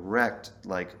direct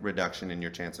reduction in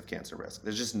your chance of cancer risk.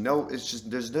 There's just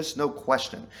no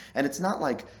question. And it's not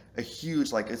like a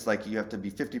huge, it's like you have to be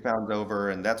 50 pounds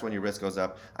over and that's when your risk goes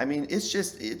up. I mean, it's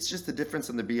just the difference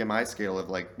in the BMI scale of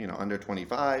under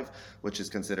 25, which is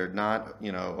considered not,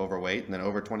 overweight, and then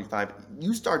over 25,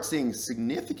 you start seeing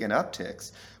significant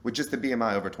upticks with just the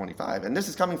BMI over 25. And this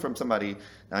is coming from somebody,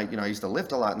 I used to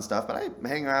lift a lot and stuff, but I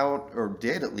hang out, or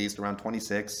did at least, around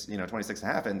 26, 26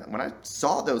 and a half. And when I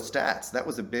saw those stats, that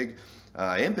was a big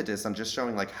impetus on just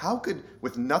showing how could,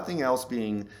 with nothing else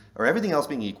being, or everything else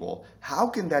being equal, how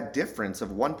can that difference of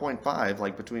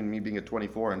 1.5, between me being at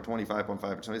 24 and 25.5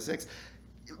 or 26,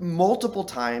 multiple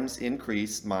times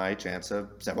increase my chance of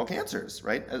several cancers,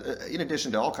 right? In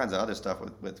addition to all kinds of other stuff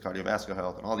with cardiovascular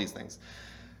health and all these things.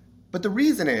 But the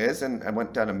reason is, and I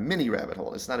went down a mini rabbit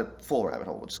hole, it's not a full rabbit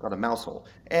hole, it's called a mouse hole.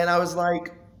 And I was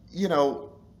like,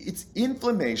 it's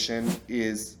inflammation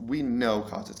we know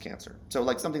causes cancer. So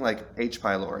something like H.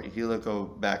 pylori,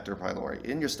 Helicobacter pylori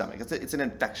in your stomach, it's an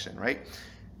infection, right?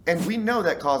 And we know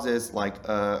that causes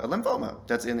a lymphoma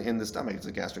that's in the stomach. It's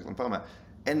a gastric lymphoma.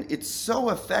 And it's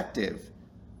so effective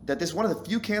that this is one of the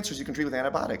few cancers you can treat with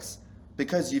antibiotics.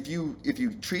 Because if you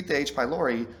treat the H.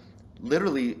 pylori,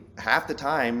 literally half the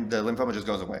time the lymphoma just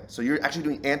goes away. So you're actually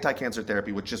doing anti-cancer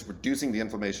therapy with just reducing the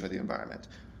inflammation of the environment.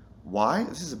 Why?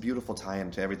 This is a beautiful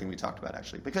tie-in to everything we talked about,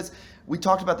 actually, because we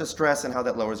talked about the stress and how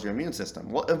that lowers your immune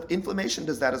system. Well, inflammation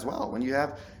does that as well. When you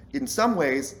have, in some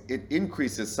ways, it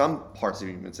increases some parts of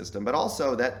your immune system, but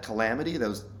also that calamity,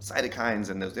 those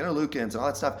cytokines and those interleukins and all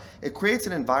that stuff, it creates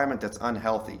an environment that's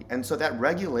unhealthy. And so that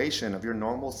regulation of your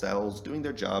normal cells doing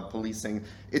their job, policing,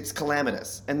 it's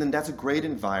calamitous. And then that's a great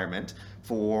environment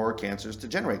for cancers to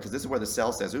generate, because this is where the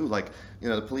cell says, ooh,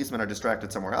 the policemen are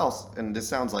distracted somewhere else. And this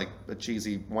sounds like a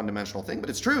cheesy one-dimensional thing, but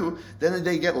it's true. Then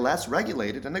they get less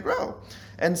regulated and they grow.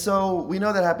 And so we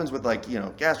know that happens with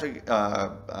gastric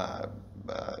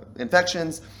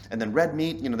infections, and then red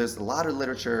meat. There's a lot of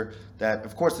literature that,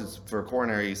 of course, it's for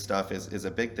coronary stuff is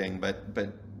a big thing, but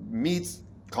meats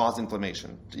cause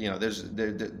inflammation.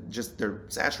 They're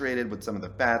saturated with some of the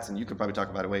fats, and you could probably talk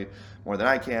about it way more than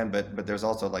I can. But there's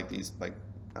also these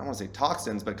I don't want to say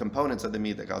toxins, but components of the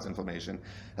meat that cause inflammation.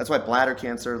 That's why bladder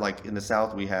cancer, like in the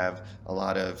South, we have a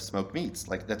lot of smoked meats.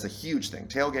 Like that's a huge thing.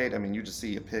 Tailgate, I mean, you just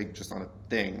see a pig just on a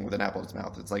thing with an apple in its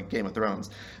mouth. It's like Game of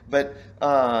Thrones. But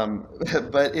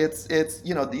but it's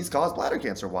these cause bladder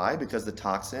cancer. Why? Because the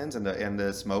toxins and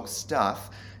the smoked stuff,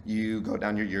 you go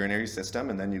down your urinary system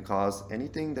and then you cause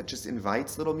anything that just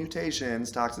invites little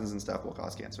mutations, toxins and stuff will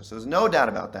cause cancer. So there's no doubt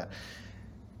about that.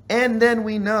 And then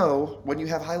we know when you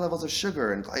have high levels of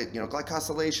sugar and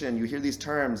glycosylation, you hear these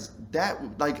terms that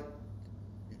like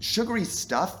sugary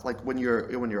stuff, like when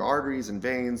your arteries and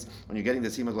veins, when you're getting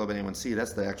this hemoglobin A1C,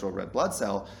 that's the actual red blood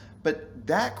cell, but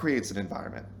that creates an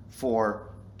environment for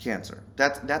cancer.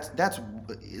 That's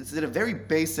it's in a very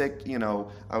basic,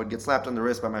 I would get slapped on the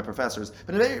wrist by my professors,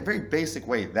 but in a very very basic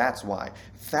way. That's why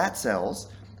fat cells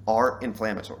are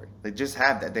inflammatory. They just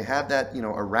have that. They have that,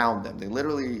 around them. They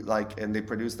literally and they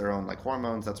produce their own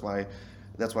hormones. That's why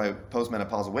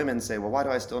postmenopausal women say, well, why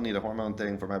do I still need a hormone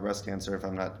thing for my breast cancer if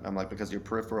I'm not? I'm like, because your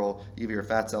peripheral, even your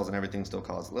fat cells and everything still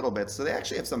cause little bits. So they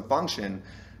actually have some function,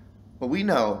 but we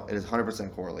know it is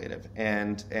 100% correlative,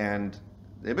 and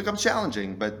it becomes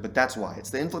challenging. But that's why it's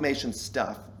the inflammation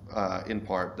stuff. In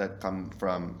part that come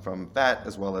from fat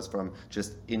as well as from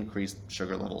just increased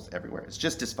sugar levels everywhere. It's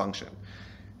just dysfunction.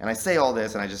 And I say all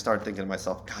this, and I just start thinking to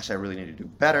myself, "Gosh, I really need to do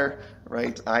better."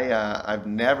 Right? I've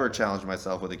never challenged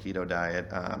myself with a keto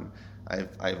diet.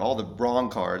 I have all the wrong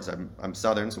cards. I'm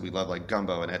Southern, so we love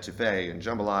gumbo and etouffee and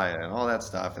jambalaya and all that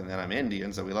stuff. And then I'm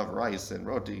Indian, so we love rice and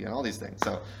roti and all these things.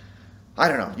 So I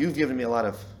don't know. You've given me a lot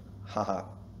of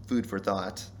food for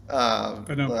thought.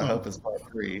 But no, I well, hope it's part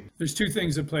three. there's two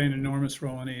things that play an enormous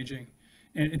role in aging,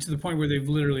 and to the point where they've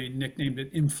literally nicknamed it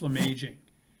inflammaging,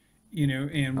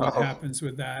 and what Oh, happens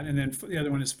with that. And then the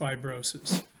other one is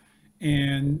fibrosis.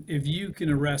 And if you can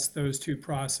arrest those two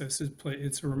processes,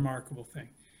 it's a remarkable thing.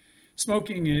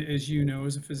 Smoking, as you know,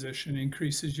 as a physician,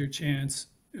 increases your chance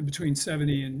between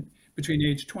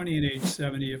age 20 and age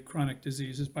 70 of chronic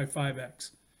diseases by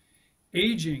 5x.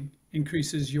 Aging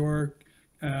increases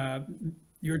uh,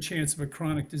 your chance of a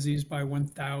chronic disease by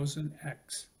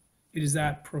 1000x. It is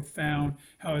that profound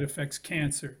how it affects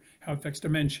cancer, how it affects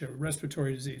dementia,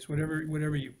 respiratory disease,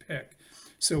 whatever you pick.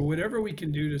 So whatever we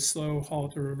can do to slow,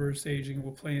 halt, or reverse aging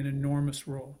will play an enormous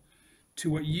role. To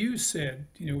what you said,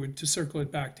 to circle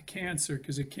it back to cancer,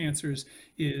 because cancer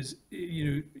is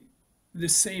the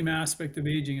same aspect of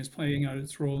aging is playing out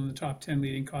its role in the top 10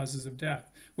 leading causes of death,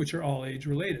 which are all age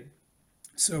related.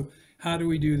 So how do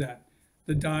we do that?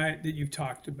 The diet that you've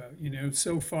talked about,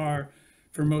 so far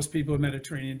for most people of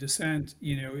Mediterranean descent,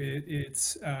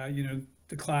 it's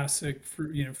the classic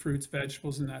fruits,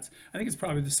 vegetables, and nuts. I think it's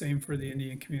probably the same for the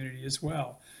Indian community as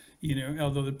well.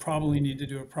 Although they probably need to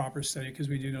do a proper study because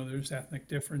we do know there's ethnic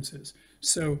differences.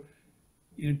 So,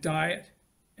 diet,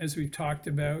 as we've talked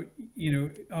about,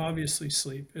 obviously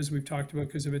sleep, as we've talked about,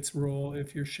 because of its role,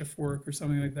 if you're shift work or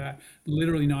something like that,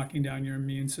 literally knocking down your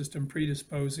immune system,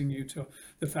 predisposing you to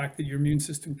the fact that your immune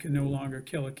system can no longer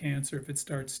kill a cancer if it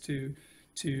starts to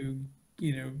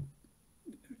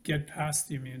get past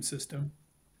the immune system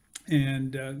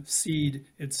and seed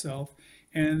itself.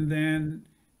 And then,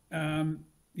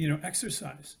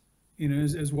 exercise,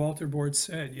 as Walter Board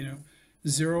said,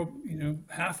 zero,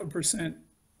 0.5%,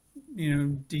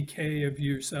 decay of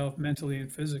yourself mentally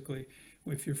and physically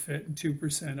if you're fit, and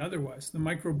 2% otherwise. The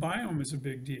microbiome is a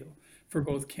big deal for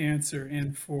both cancer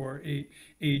and for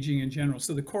aging in general.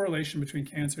 So the correlation between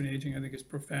cancer and aging, I think, is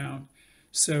profound.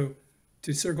 So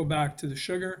to circle back to the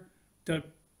sugar, that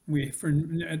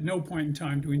at no point in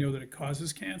time do we know that it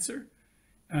causes cancer.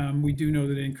 We do know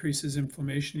that it increases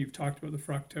inflammation. You've talked about the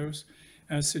fructose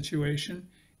situation,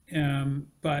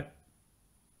 but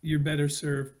you're better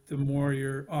served the more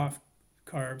you're off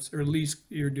carbs, or at least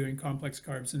you're doing complex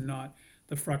carbs and not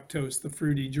the fructose, the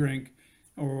fruity drink,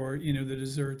 or the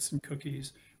desserts and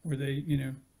cookies where they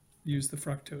use the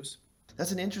fructose.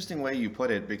 that's an interesting way you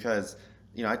put it because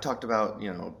I talked about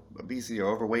obesity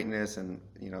or overweightness and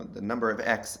the number of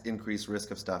X increased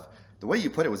risk of stuff. The way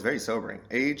you put it was very sobering.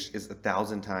 Age is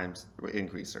 1,000 times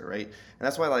increaser, right? And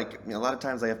that's why a lot of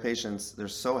times I have patients, they're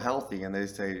so healthy and they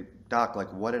say, "Doc,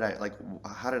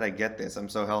 how did I get this? I'm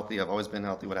so healthy. I've always been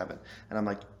healthy. What happened?" And I'm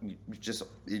like, you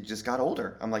just got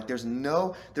older." I'm like, there's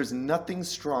nothing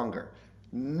stronger,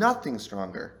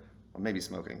 well, maybe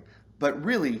smoking, but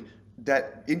really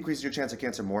that increases your chance of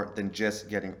cancer more than just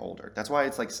getting older. That's why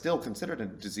it's still considered a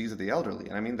disease of the elderly.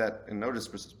 And I mean that in no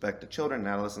disrespect to children and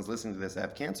adolescents listening to this that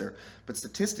have cancer, but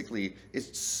statistically it's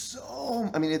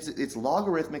it's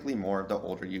logarithmically more the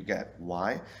older you get.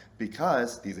 Why?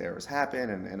 Because these errors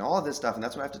happen and all of this stuff. And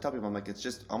that's what I have to tell people. I'm like, it's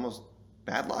just almost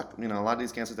bad luck. You know, a lot of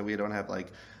these cancers that we don't have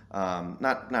like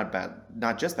not bad,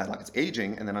 not just bad luck. It's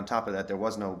aging, and then on top of that, there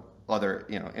was no other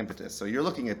impetus. So you're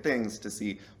looking at things to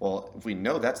see, well, if we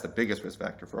know that's the biggest risk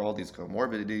factor for all these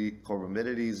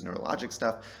comorbidities, neurologic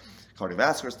stuff,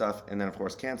 cardiovascular stuff, and then of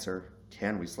course cancer,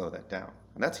 can we slow that down?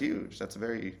 And that's huge.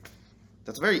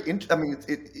 I mean,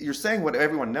 you're saying what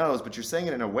everyone knows, but you're saying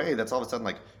it in a way that's all of a sudden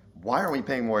like, why aren't we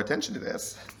paying more attention to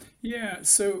this? Yeah,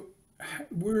 so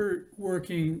we're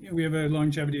working, we have a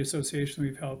longevity association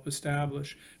we've helped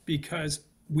establish because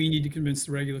we need to convince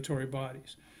the regulatory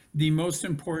bodies. The most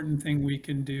important thing we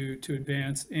can do to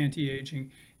advance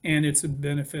anti-aging and its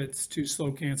benefits to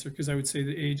slow cancer, because I would say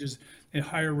that age is a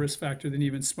higher risk factor than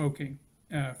even smoking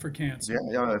for cancer,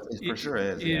 Yeah, yeah, it for sure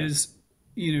is. Yeah. is,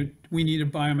 we need a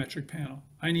biometric panel.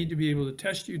 I need to be able to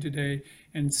test you today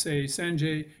and say,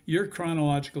 Sanjay, your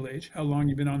chronological age, how long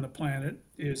you've been on the planet,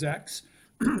 is X.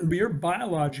 But your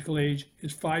biological age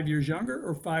is 5 years younger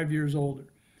or 5 years older.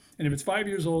 And if it's 5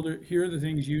 years older, here are the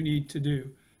things you need to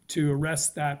do to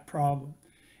arrest that problem.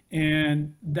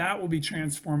 And that will be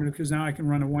transformative because now I can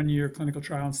run a 1 year clinical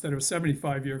trial instead of a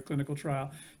 75-year clinical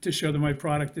trial to show that my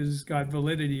product has got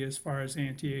validity as far as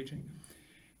anti-aging.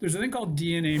 There's a thing called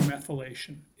DNA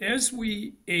methylation. As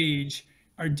we age,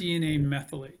 our DNA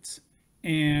methylates.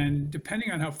 And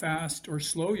depending on how fast or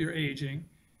slow you're aging,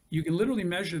 you can literally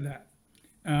measure that.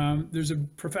 There's a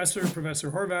professor,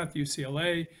 Professor Horvath,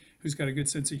 UCLA, who's got a good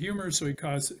sense of humor, so he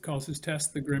calls his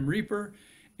test the Grim Reaper.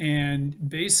 And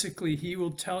basically, he will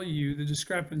tell you the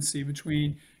discrepancy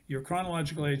between your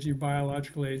chronological age and your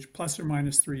biological age, plus or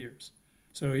minus 3 years.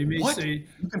 So he may What? say,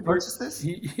 You can purchase this?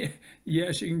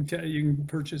 yes, you can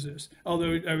purchase this.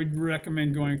 Although I would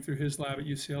recommend going through his lab at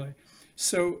UCLA.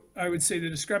 So I would say the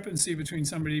discrepancy between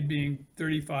somebody being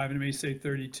 35 and it may say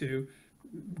 32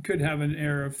 could have an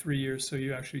error of 3 years. So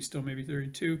you actually still may be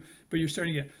 32, but you're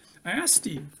starting to get. I asked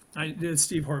Steve,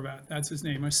 Steve Horvath, that's his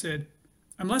name. I said,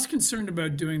 I'm less concerned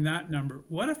about doing that number.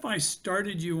 What if I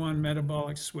started you on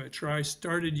metabolic switch or I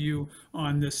started you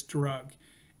on this drug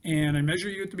and I measure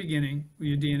you at the beginning with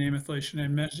your DNA methylation and I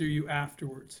measure you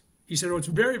afterwards? He said, oh, it's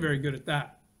very, very good at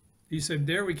that. He said,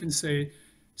 there we can say,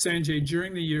 Sanjay,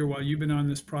 during the year while you've been on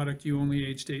this product, you only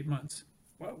aged 8 months.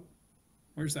 Whoa,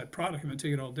 where's that product? I'm going to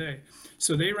take it all day.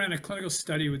 So they ran a clinical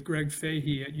study with Greg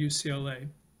Fahey at UCLA,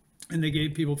 and they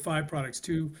gave people 5 products,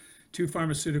 two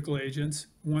pharmaceutical agents.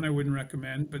 One I wouldn't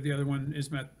recommend, but the other one is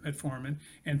metformin,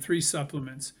 and 3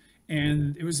 supplements.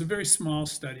 And it was a very small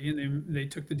study, and they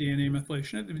took the DNA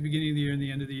methylation at the beginning of the year and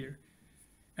the end of the year.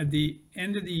 At the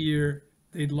end of the year,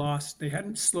 they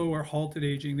hadn't slowed or halted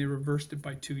aging, they reversed it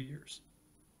by 2 years.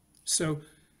 So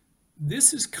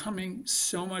this is coming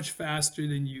so much faster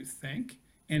than you think,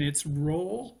 and its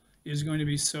role is going to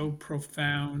be so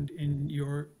profound in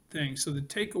your thing. So the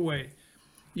takeaway,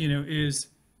 is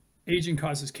aging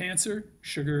causes cancer,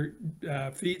 sugar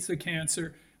feeds the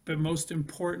cancer, but most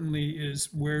importantly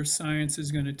is where science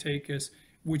is going to take us,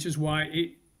 which is why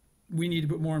we need to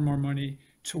put more and more money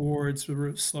towards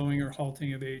the slowing or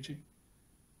halting of aging.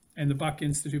 And the Buck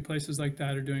Institute, places like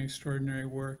that are doing extraordinary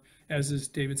work, as is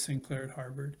David Sinclair at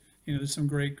Harvard. There's some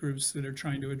great groups that are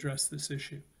trying to address this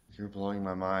issue. You're blowing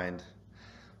my mind.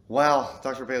 Well,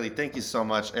 Dr. Bailey, thank you so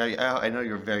much. I know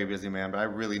you're a very busy man, but I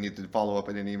really need to follow up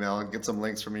in an email and get some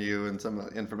links from you and some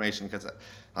information because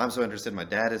I'm so interested. My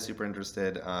dad is super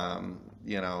interested.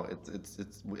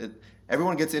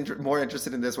 Everyone gets more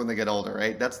interested in this when they get older,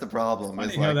 right? That's the problem.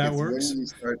 Funny how that works. When you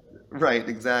start, right,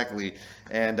 exactly.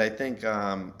 And I think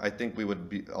we would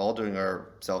be all doing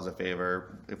ourselves a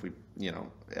favor if we,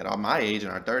 at my age in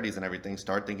our 30s and everything,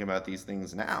 start thinking about these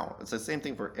things now. It's the same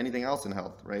thing for anything else in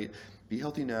health, right? Be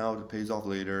healthy now, it pays off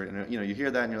later. And you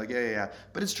hear that and you're like, yeah.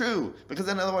 But it's true, because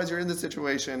then otherwise you're in this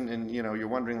situation and you're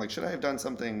wondering like, should I have done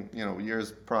something,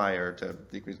 years prior to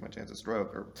decrease my chance of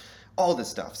stroke or all this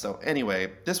stuff. So anyway,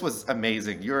 this was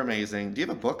amazing. You're amazing. Do you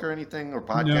have a book or anything or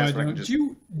podcast? No, I don't.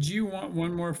 Do you want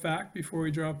one more fact before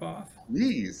we drop off?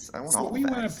 Please, I want all the facts.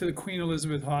 We went up to the Queen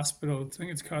Elizabeth Hospital. I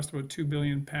think it's cost about £2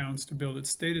 billion to build it,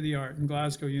 state of the art in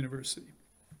Glasgow University.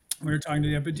 We were talking to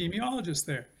the epidemiologist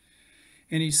there.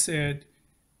 And he said,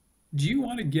 do you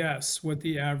want to guess what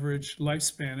the average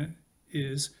lifespan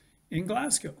is in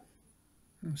Glasgow?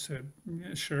 I said,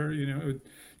 yeah, sure.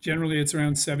 Generally it's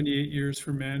around 78 years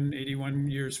for men,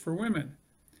 81 years for women.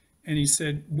 And he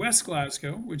said, West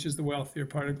Glasgow, which is the wealthier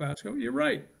part of Glasgow, you're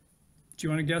right. Do you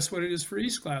want to guess what it is for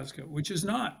East Glasgow, which is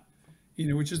not,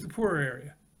 which is the poorer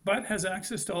area, but has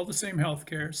access to all the same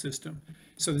healthcare system.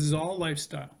 So this is all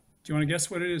lifestyle. Do you want to guess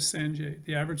what it is, Sanjay?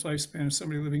 The average lifespan of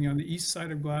somebody living on the east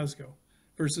side of Glasgow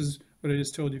versus what I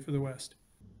just told you for the West.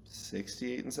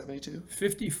 68 and 72?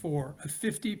 54, a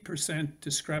 50%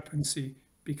 discrepancy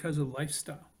because of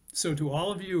lifestyle. So to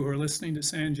all of you who are listening to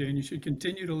Sanjay, and you should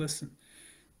continue to listen,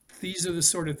 these are the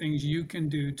sort of things you can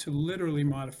do to literally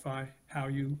modify how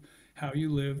you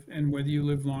live and whether you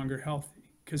live longer healthy.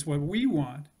 Because what we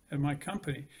want at my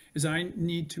company is I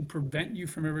need to prevent you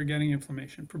from ever getting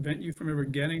inflammation, prevent you from ever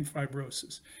getting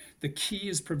fibrosis. The key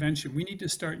is prevention. We need to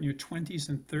start in your 20s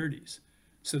and 30s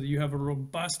so that you have a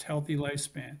robust, healthy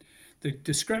lifespan. The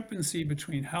discrepancy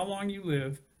between how long you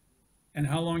live and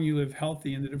how long you live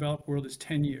healthy in the developed world is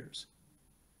 10 years.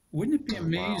 Wouldn't it be Oh, wow.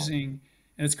 amazing?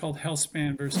 And it's called health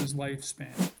span versus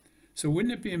lifespan. So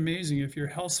wouldn't it be amazing if your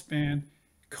health span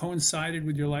coincided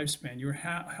with your lifespan? You were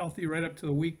healthy right up to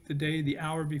the week, the day, the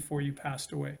hour before you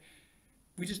passed away.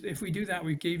 If we do that,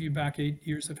 we gave you back 8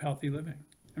 years of healthy living.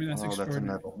 I mean, that's Oh, that's a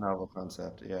extraordinary. novel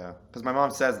concept. Yeah. Because my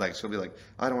mom says, like, she'll be like,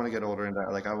 I don't want to get older and die.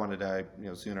 Like, I want to die,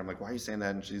 sooner. I'm like, why are you saying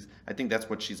that? And I think that's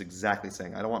what she's exactly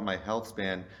saying. I don't want my health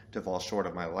span to fall short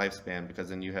of my lifespan because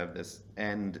then you have this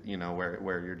end,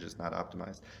 where you're just not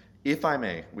optimized. If I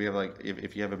may, we have like,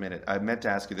 if you have a minute, I meant to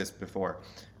ask you this before.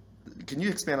 Can you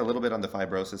expand a little bit on the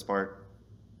fibrosis part?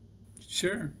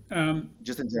 Sure.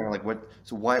 Just in general, like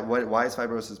why is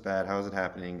fibrosis bad? How is it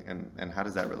happening? And how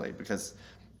does that relate? Because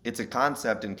it's a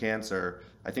concept in cancer.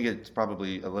 I think it's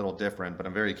probably a little different, but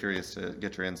I'm very curious to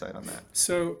get your insight on that.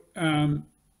 So,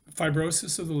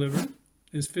 fibrosis of the liver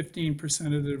is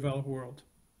 15% of the developed world,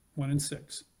 1 in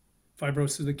 6.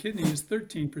 Fibrosis of the kidney is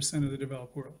 13% of the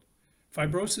developed world.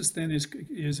 Fibrosis then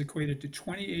is equated to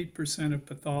 28% of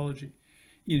pathology.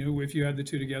 If you add the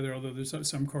two together, although there's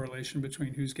some correlation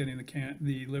between who's getting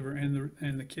the liver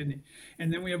and the kidney.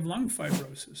 And then we have lung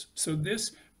fibrosis. So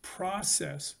this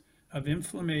process of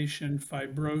inflammation,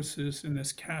 fibrosis, and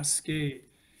this cascade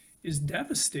is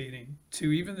devastating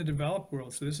to even the developed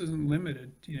world. So this isn't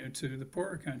limited, to the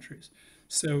poorer countries.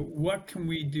 So what can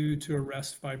we do to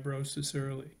arrest fibrosis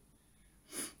early?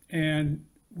 And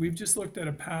we've just looked at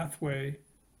a pathway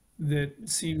that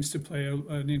seems to play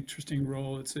an interesting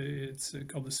role. It's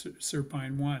called the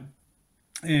SERPINE1,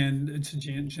 and it's a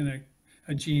gene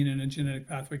and a genetic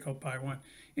pathway called PI1.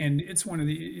 And it's one of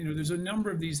there's a number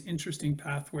of these interesting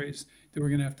pathways that we're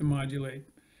going to have to modulate.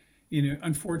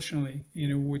 Unfortunately,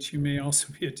 which you may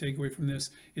also be a takeaway from this,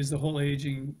 is the whole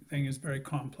aging thing is very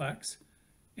complex.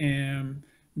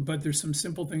 But there's some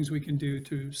simple things we can do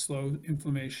to slow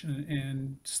inflammation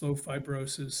and slow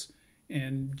fibrosis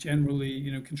and generally,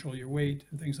 control your weight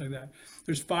and things like that.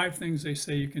 There's 5 things they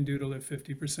say you can do to live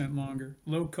 50% longer.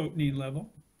 Low cotinine level,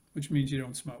 which means you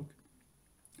don't smoke.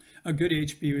 A good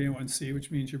HbA1c,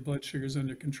 which means your blood sugar is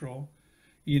under control.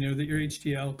 That your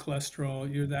HDL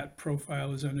cholesterol, that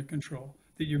profile is under control.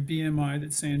 That your BMI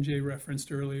that Sanjay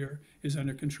referenced earlier is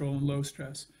under control and low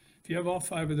stress. If you have all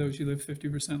 5 of those, you live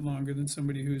 50% longer than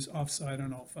somebody who's offside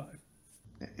on all 5.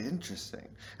 Interesting.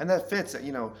 And that fits,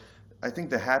 I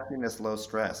think the happiness, low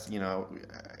stress,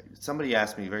 somebody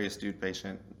asked me, very astute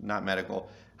patient, not medical,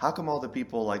 how come all the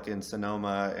people like in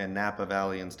Sonoma and Napa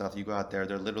Valley and stuff, you go out there,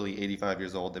 they're literally 85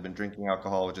 years old, they've been drinking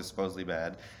alcohol, which is supposedly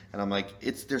bad. And I'm like,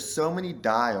 there's so many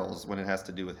dials when it has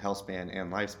to do with health span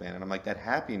and lifespan. And I'm like, that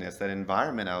happiness, that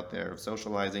environment out there of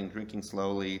socializing, drinking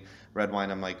slowly, red wine,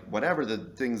 I'm like, whatever the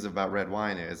things about red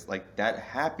wine is, like that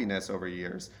happiness over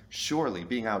years, surely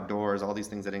being outdoors, all these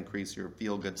things that increase your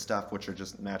feel good stuff, which are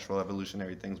just natural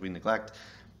evolutionary things we neglect.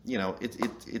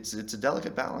 It's a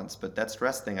delicate balance, but that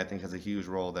stress thing I think has a huge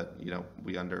role that,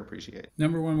 we underappreciate.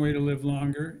 Number one way to live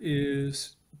longer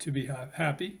is to be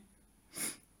happy.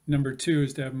 Number 2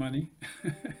 is to have money.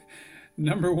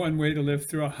 Number 1 way to live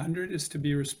through 100 is to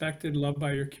be respected, loved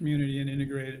by your community,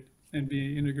 and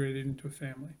be integrated into a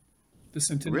family.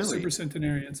 The Really? super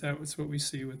centenarians, that's what we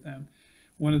see with them.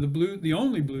 The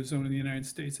only blue zone in the United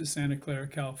States is Santa Clara,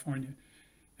 California.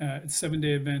 It's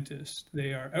Seventh-day Adventist.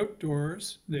 They are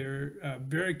outdoors. They're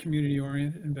very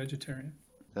community-oriented and vegetarian.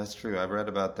 That's true. I've read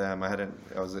about them. I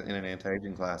was in an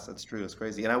anti-aging class. That's true. It's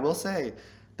crazy. And I will say,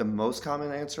 the most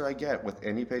common answer I get with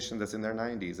any patient that's in their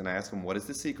 90s, and I ask them, what is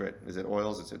the secret? Is it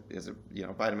oils? Is it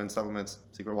vitamins, supplements,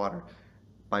 secret water?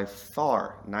 By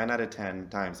far, 9 out of 10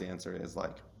 times the answer is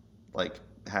like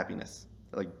happiness.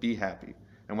 Like be happy.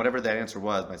 And whatever that answer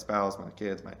was, my spouse, my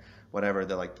kids, my whatever,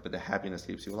 they're like, but the happiness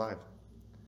keeps you alive.